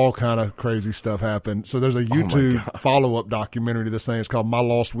dude, all kind of crazy stuff happened. So there's a YouTube follow-up documentary to this thing. It's called My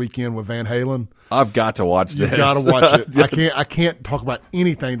Lost Weekend with Van Halen. I've got to watch this. You've got to watch it. I can't talk about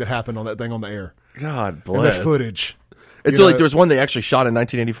anything that happened on that thing on the air. God bless. And there's footage. It's like there was one they actually shot in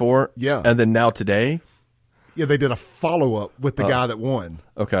 1984. Yeah. And then now today. Yeah, they did a follow-up with the guy that won.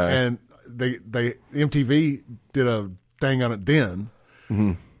 Okay. And MTV did a thing on it then.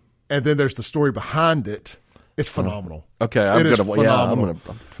 Mm-hmm. And then there's the story behind it. It's phenomenal. Okay, I'm gonna.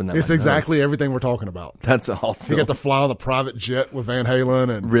 It's exactly everything we're talking about. That's awesome. You get to fly on the private jet with Van Halen,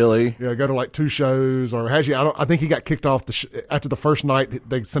 and really, go to like 2 shows, or has you? I think he got kicked off after the first night.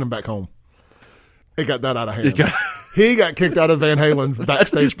 They sent him back home. It got that out of hand. He got kicked out of Van Halen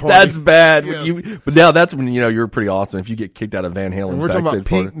backstage party. That's bad. Yes. But now that's when you're pretty awesome if you get kicked out of Van Halen's backstage party. We're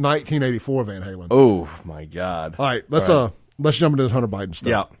talking about peak 1984 Van Halen. Oh my God! All right, let's jump into this Hunter Biden stuff.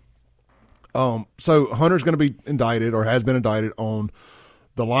 Yeah. So Hunter's going to be indicted or has been indicted on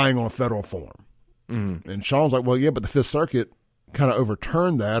the lying on a federal form. Mm-hmm. And Sean's like, well, yeah, but the Fifth Circuit kind of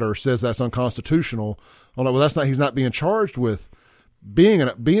overturned that or says that's unconstitutional. I'm like, well, that's not. He's not being charged with being a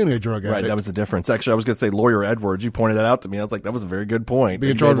drug addict. Right, that was the difference. Actually, I was going to say Lawyer Edwards. You pointed that out to me. I was like, that was a very good point.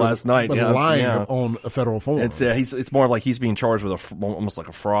 Being charged last night, lying on a federal form. It's more like he's being charged with almost like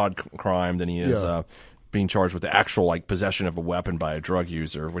a fraud crime than he is. Being charged with the actual possession of a weapon by a drug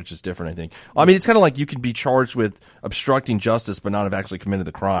user, which is different, I think. I mean, it's kind of like you could be charged with obstructing justice but not have actually committed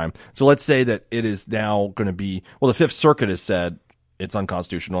the crime. So let's say that it is now going to be, well, the Fifth Circuit has said it's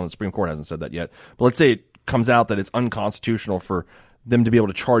unconstitutional and the Supreme Court hasn't said that yet. But let's say it comes out that it's unconstitutional for them to be able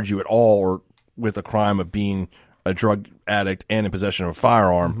to charge you at all or with a crime of being a drug addict and in possession of a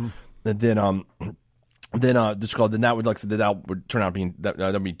firearm. Mm-hmm. Then that would turn out being that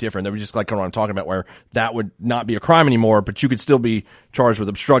would be different. That would just like what I'm talking about, where that would not be a crime anymore, but you could still be charged with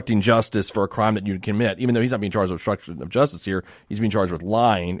obstructing justice for a crime that you commit, even though he's not being charged with obstruction of justice here. He's being charged with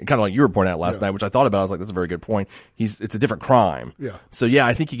lying, kind of like you were pointing out last night, which I thought about. I was like, that's a very good point. It's a different crime. Yeah. So yeah,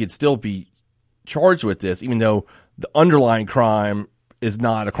 I think he could still be charged with this, even though the underlying crime is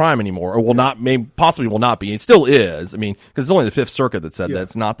not a crime anymore, or possibly will not be. It still is. I mean, because it's only the Fifth Circuit that said that.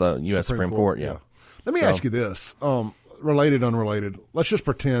 It's not the U.S. Supreme Court. Yeah. Let me ask you this, related, unrelated. Let's just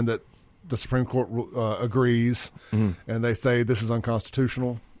pretend that the Supreme Court agrees, and they say this is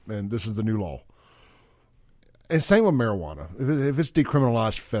unconstitutional and this is the new law. And same with marijuana. If it's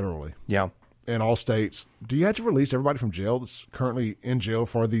decriminalized federally, in all states, do you have to release everybody from jail that's currently in jail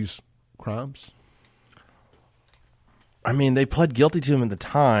for these crimes? I mean, they pled guilty to him at the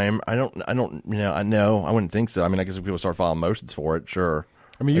time. I wouldn't think so. I mean, I guess if people start filing motions for it, sure.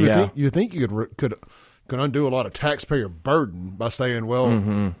 I mean, you think you could undo a lot of taxpayer burden by saying,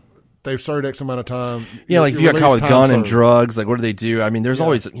 well, they've served X amount of time. Like if you got caught with gun and drugs, like what do they do? I mean, there's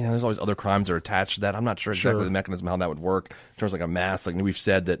always other crimes that are attached to that. I'm not sure exactly the mechanism how that would work in terms of like a mass. Like we've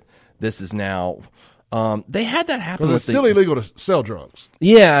said that this is now. They had that happen. Because it's still illegal to sell drugs.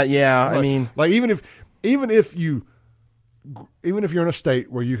 Yeah. Like, I mean, like even if you're in a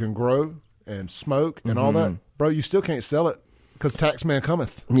state where you can grow and smoke and all that, bro, you still can't sell it. Because tax man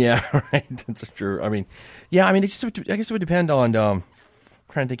cometh. Yeah, right. That's true. I mean, I guess it would depend on. Trying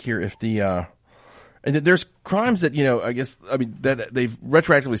to think here if there's crimes that that they've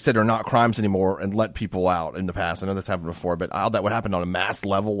retroactively said are not crimes anymore and let people out in the past. I know that's happened before, but how that would happen on a mass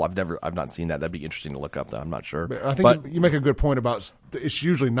level, I've not seen that. That'd be interesting to look up. Though I'm not sure. But I think you make a good point about it's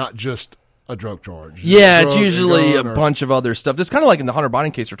usually not just a drug charge. It's usually a bunch of other stuff. It's kind of like in the Hunter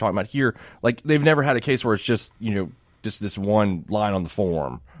Biden case we're talking about here. Like they've never had a case where it's just just this one line on the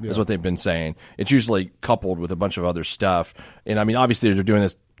form is what they've been saying. It's usually coupled with a bunch of other stuff. And I mean, obviously they're doing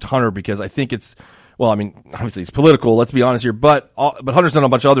this to Hunter because I think obviously it's political, let's be honest here, but Hunter's done a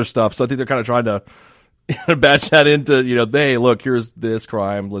bunch of other stuff. So I think they're kind of trying to batch that into, hey, look, here's this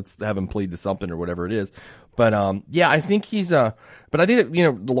crime. Let's have him plead to something or whatever it is. But I think he's but I think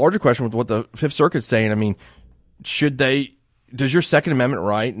that, the larger question with what the Fifth Circuit's saying, I mean, does your Second Amendment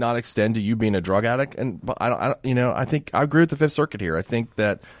right not extend to you being a drug addict? And I think I agree with the Fifth Circuit here. I think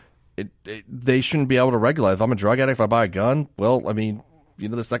that they shouldn't be able to regulate. If I'm a drug addict, if I buy a gun, well, I mean,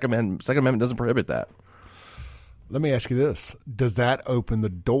 the Second Amendment doesn't prohibit that. Let me ask you this: does that open the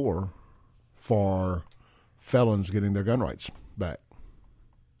door for felons getting their gun rights back?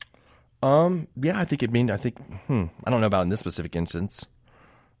 Yeah, I think I don't know about in this specific instance.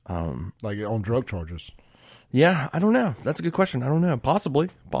 Like on drug charges. Yeah, I don't know. That's a good question. I don't know. Possibly. I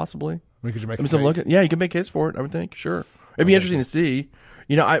mean, could you make you can make a case for it, I would think. Sure. It'd be interesting to see.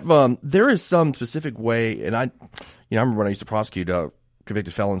 There is some specific way, and I remember when I used to prosecute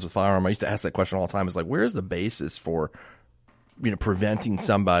convicted felons with firearm, I used to ask that question all the time. It's like, where's the basis for preventing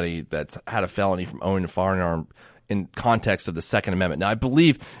somebody that's had a felony from owning a firearm in context of the Second Amendment. Now, I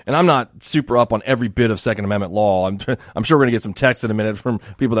believe, and I'm not super up on every bit of Second Amendment law. I'm sure we're going to get some text in a minute from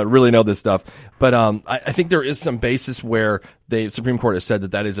people that really know this stuff. But I think there is some basis where the Supreme Court has said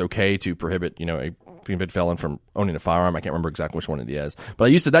that is okay to prohibit, a convicted felon from owning a firearm. I can't remember exactly which one it is. But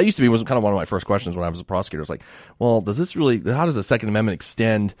that used to be was kind of one of my first questions when I was a prosecutor. I was like, well, how does the Second Amendment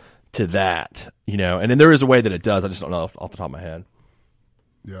extend to that? And then there is a way that it does. I just don't know off the top of my head.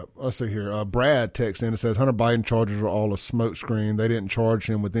 Yeah, let's see here. Brad texts in and says Hunter Biden charges were all a smokescreen. They didn't charge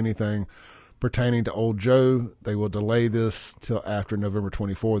him with anything pertaining to Old Joe. They will delay this till after November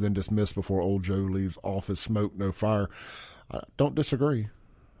 24, then dismiss before Old Joe leaves office. Smoke, no fire. I don't disagree.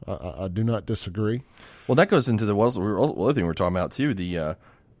 I do not disagree. Well, that goes into the other thing we're talking about too. It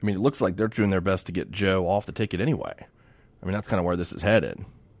looks like they're doing their best to get Joe off the ticket anyway. That's kind of where this is headed.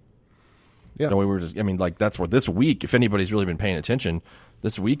 Yeah. We were that's where this week, if anybody's really been paying attention,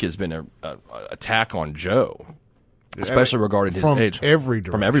 this week has been an attack on Joe, especially regarding his age.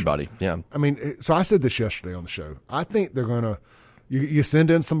 From everybody, yeah. So I said this yesterday on the show. I think they're going to you send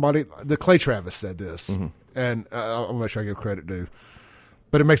in somebody. The Clay Travis said this, and I'll make sure I give credit due.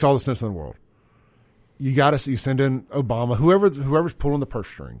 But it makes all the sense in the world. You send in Obama, whoever's pulling the purse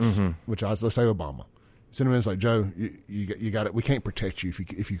strings, which let's say Obama. Send him in. It's like, Joe, you got it. We can't protect you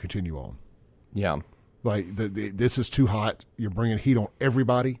if you continue on. Yeah. This is too hot. You're bringing heat on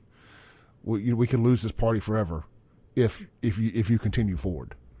everybody. We could lose this party forever if you continue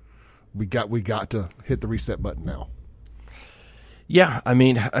forward. We got to hit the reset button now. Yeah,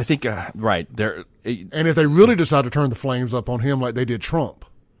 I think right there. And if they really decide to turn the flames up on him like they did Trump,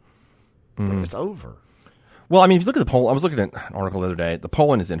 it's over. Well, if you look at the poll, I was looking at an article the other day. The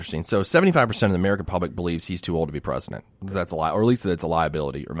polling is interesting. So 75% of the American public believes he's too old to be president. That's a lie, or at least that it's a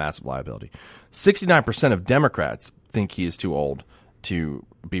liability or massive liability. 69% of Democrats think he is too old to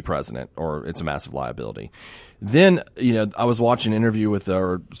be president, or it's a massive liability. Then, I was watching an interview with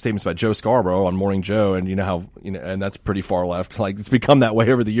statements by Joe Scarborough on Morning Joe, and and that's pretty far left. Like, it's become that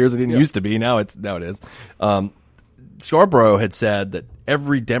way over the years. It didn't used to be. Now it is. Scarborough had said that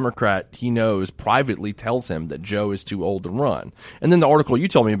every Democrat he knows privately tells him that Joe is too old to run. And then the article you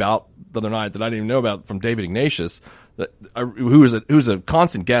told me about the other night that I didn't even know about from David Ignatius, who's a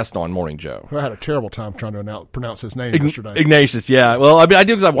constant guest on Morning Joe. I had a terrible time trying to pronounce his name yesterday. Ignatius, yeah. Well, I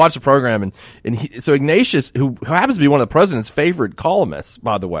do because I've watched the program, so Ignatius, who happens to be one of the president's favorite columnists,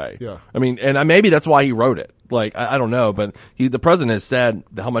 by the way. Yeah. And maybe that's why he wrote it. I don't know, but the president has said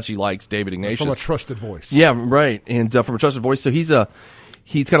how much he likes David Ignatius from a trusted voice. Yeah, right, and from a trusted voice. So he's kind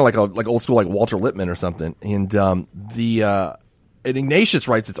of like old school, like Walter Lippmann or something. And Ignatius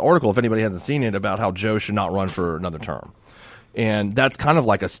writes this article, if anybody hasn't seen it, about how Joe should not run for another term. And that's kind of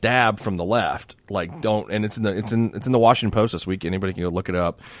like a stab from the left. And it's in the Washington Post this week. Anybody can go look it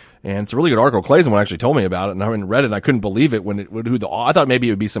up. And it's a really good article. Clayson actually told me about it, and I read it, and I couldn't believe it I thought maybe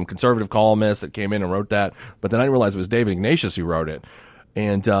it would be some conservative columnist that came in and wrote that, but then I didn't realize it was David Ignatius who wrote it.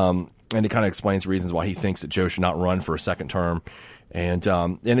 And it kind of explains reasons why he thinks that Joe should not run for a second term. And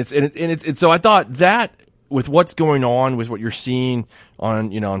so I thought that, with what's going on, with what you're seeing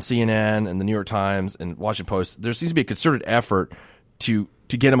on CNN and the New York Times and Washington Post, there seems to be a concerted effort to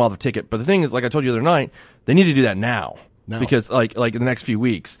get him off the ticket. But the thing is, like I told you the other night, they need to do that now. Because like in the next few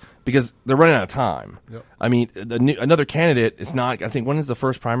weeks, because they're running out of time. Yep. Another candidate is not. I think when is the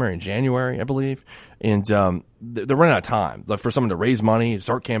first primary? In January, I believe, and they're running out of time. For someone to raise money,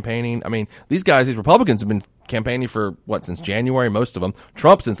 start campaigning. These Republicans have been campaigning for since January, most of them.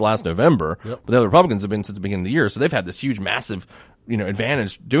 Trump since last November, but the other Republicans have been since the beginning of the year. So they've had this huge, massive,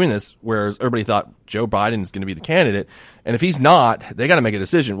 advantage doing this, whereas everybody thought Joe Biden is going to be the candidate. And if he's not, they got to make a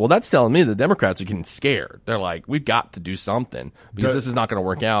decision. Well, that's telling me the Democrats are getting scared. They're like, we've got to do something because this is not going to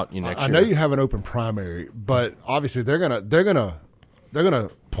work out next year. I know you have an open primary, but obviously they're gonna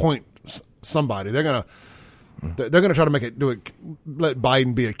point somebody. They're gonna try to let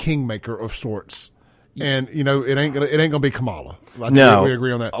Biden be a kingmaker of sorts. And it ain't gonna be Kamala. I think we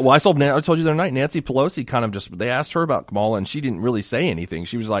agree on that. Well, I told you the other night, Nancy Pelosi they asked her about Kamala, and she didn't really say anything.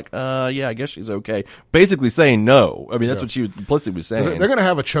 She was like, yeah, I guess she's okay. Basically saying no. That's what she implicitly was saying. They're gonna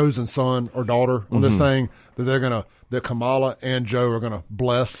have a chosen son or daughter when they're saying that that Kamala and Joe are gonna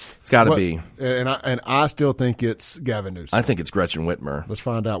bless. It's got to be. And I still think it's Gavin Newsom. I think it's Gretchen Whitmer. Let's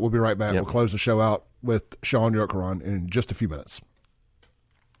find out. We'll be right back. Yep. We'll close the show out with SHAUN YURTKURAN in just a few minutes.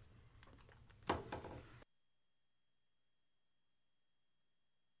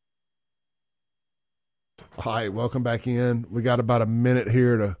 Hi, welcome back in. We got about a minute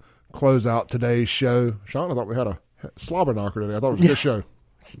here to close out today's show. SHAUN, I thought we had a slobber knocker today. I thought it was a good show.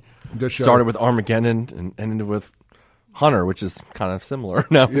 Good show. Started with Armageddon and ended with Hunter, which is kind of similar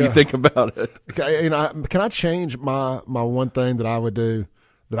now when you think about it. Okay, can I change my one thing that I would do,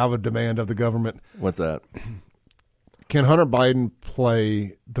 that I would demand of the government? What's that? Can Hunter Biden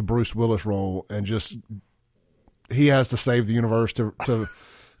play the Bruce Willis role and just he has to save the universe to Hunter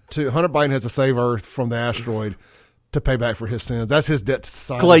Biden has to save Earth from the asteroid to pay back for his sins. That's his debt to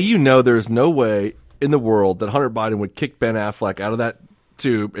society. Clay, there's no way in the world that Hunter Biden would kick Ben Affleck out of that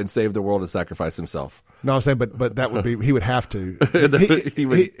tube and save the world and sacrifice himself. No, I'm saying, but that would be, he would have to.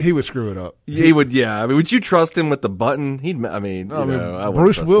 He would screw it up. He would, yeah. I mean, would you trust him with the button?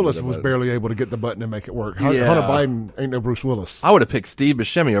 Bruce Willis was barely able to get the button and make it work. Hunter Biden ain't no Bruce Willis. I would have picked Steve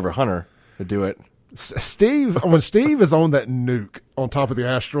Buscemi over Hunter to do it. When Steve is on that nuke on top of the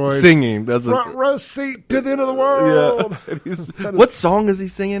asteroid, singing, front row seat to the end of the world. Yeah. What song is he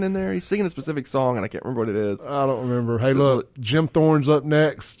singing in there? He's singing a specific song, and I can't remember what it is. I don't remember. Hey, look, Jim Thorne's up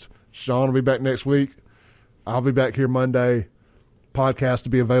next. Sean will be back next week. I'll be back here Monday. Podcast to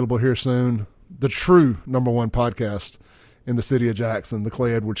be available here soon. The true #1 podcast in the city of Jackson, the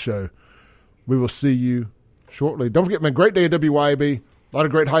Clay Edwards Show. We will see you shortly. Don't forget, man, great day at WYAB. A lot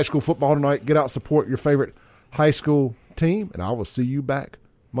of great high school football tonight. Get out and support your favorite high school team, and I will see you back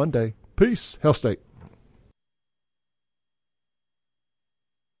Monday. Peace. Hell State.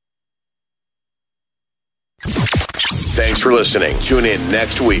 Thanks for listening. Tune in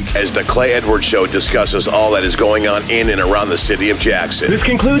next week as the Clay Edwards Show discusses all that is going on in and around the city of Jackson. This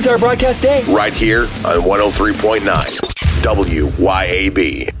concludes our broadcast day. Right here on 103.9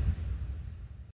 WYAB.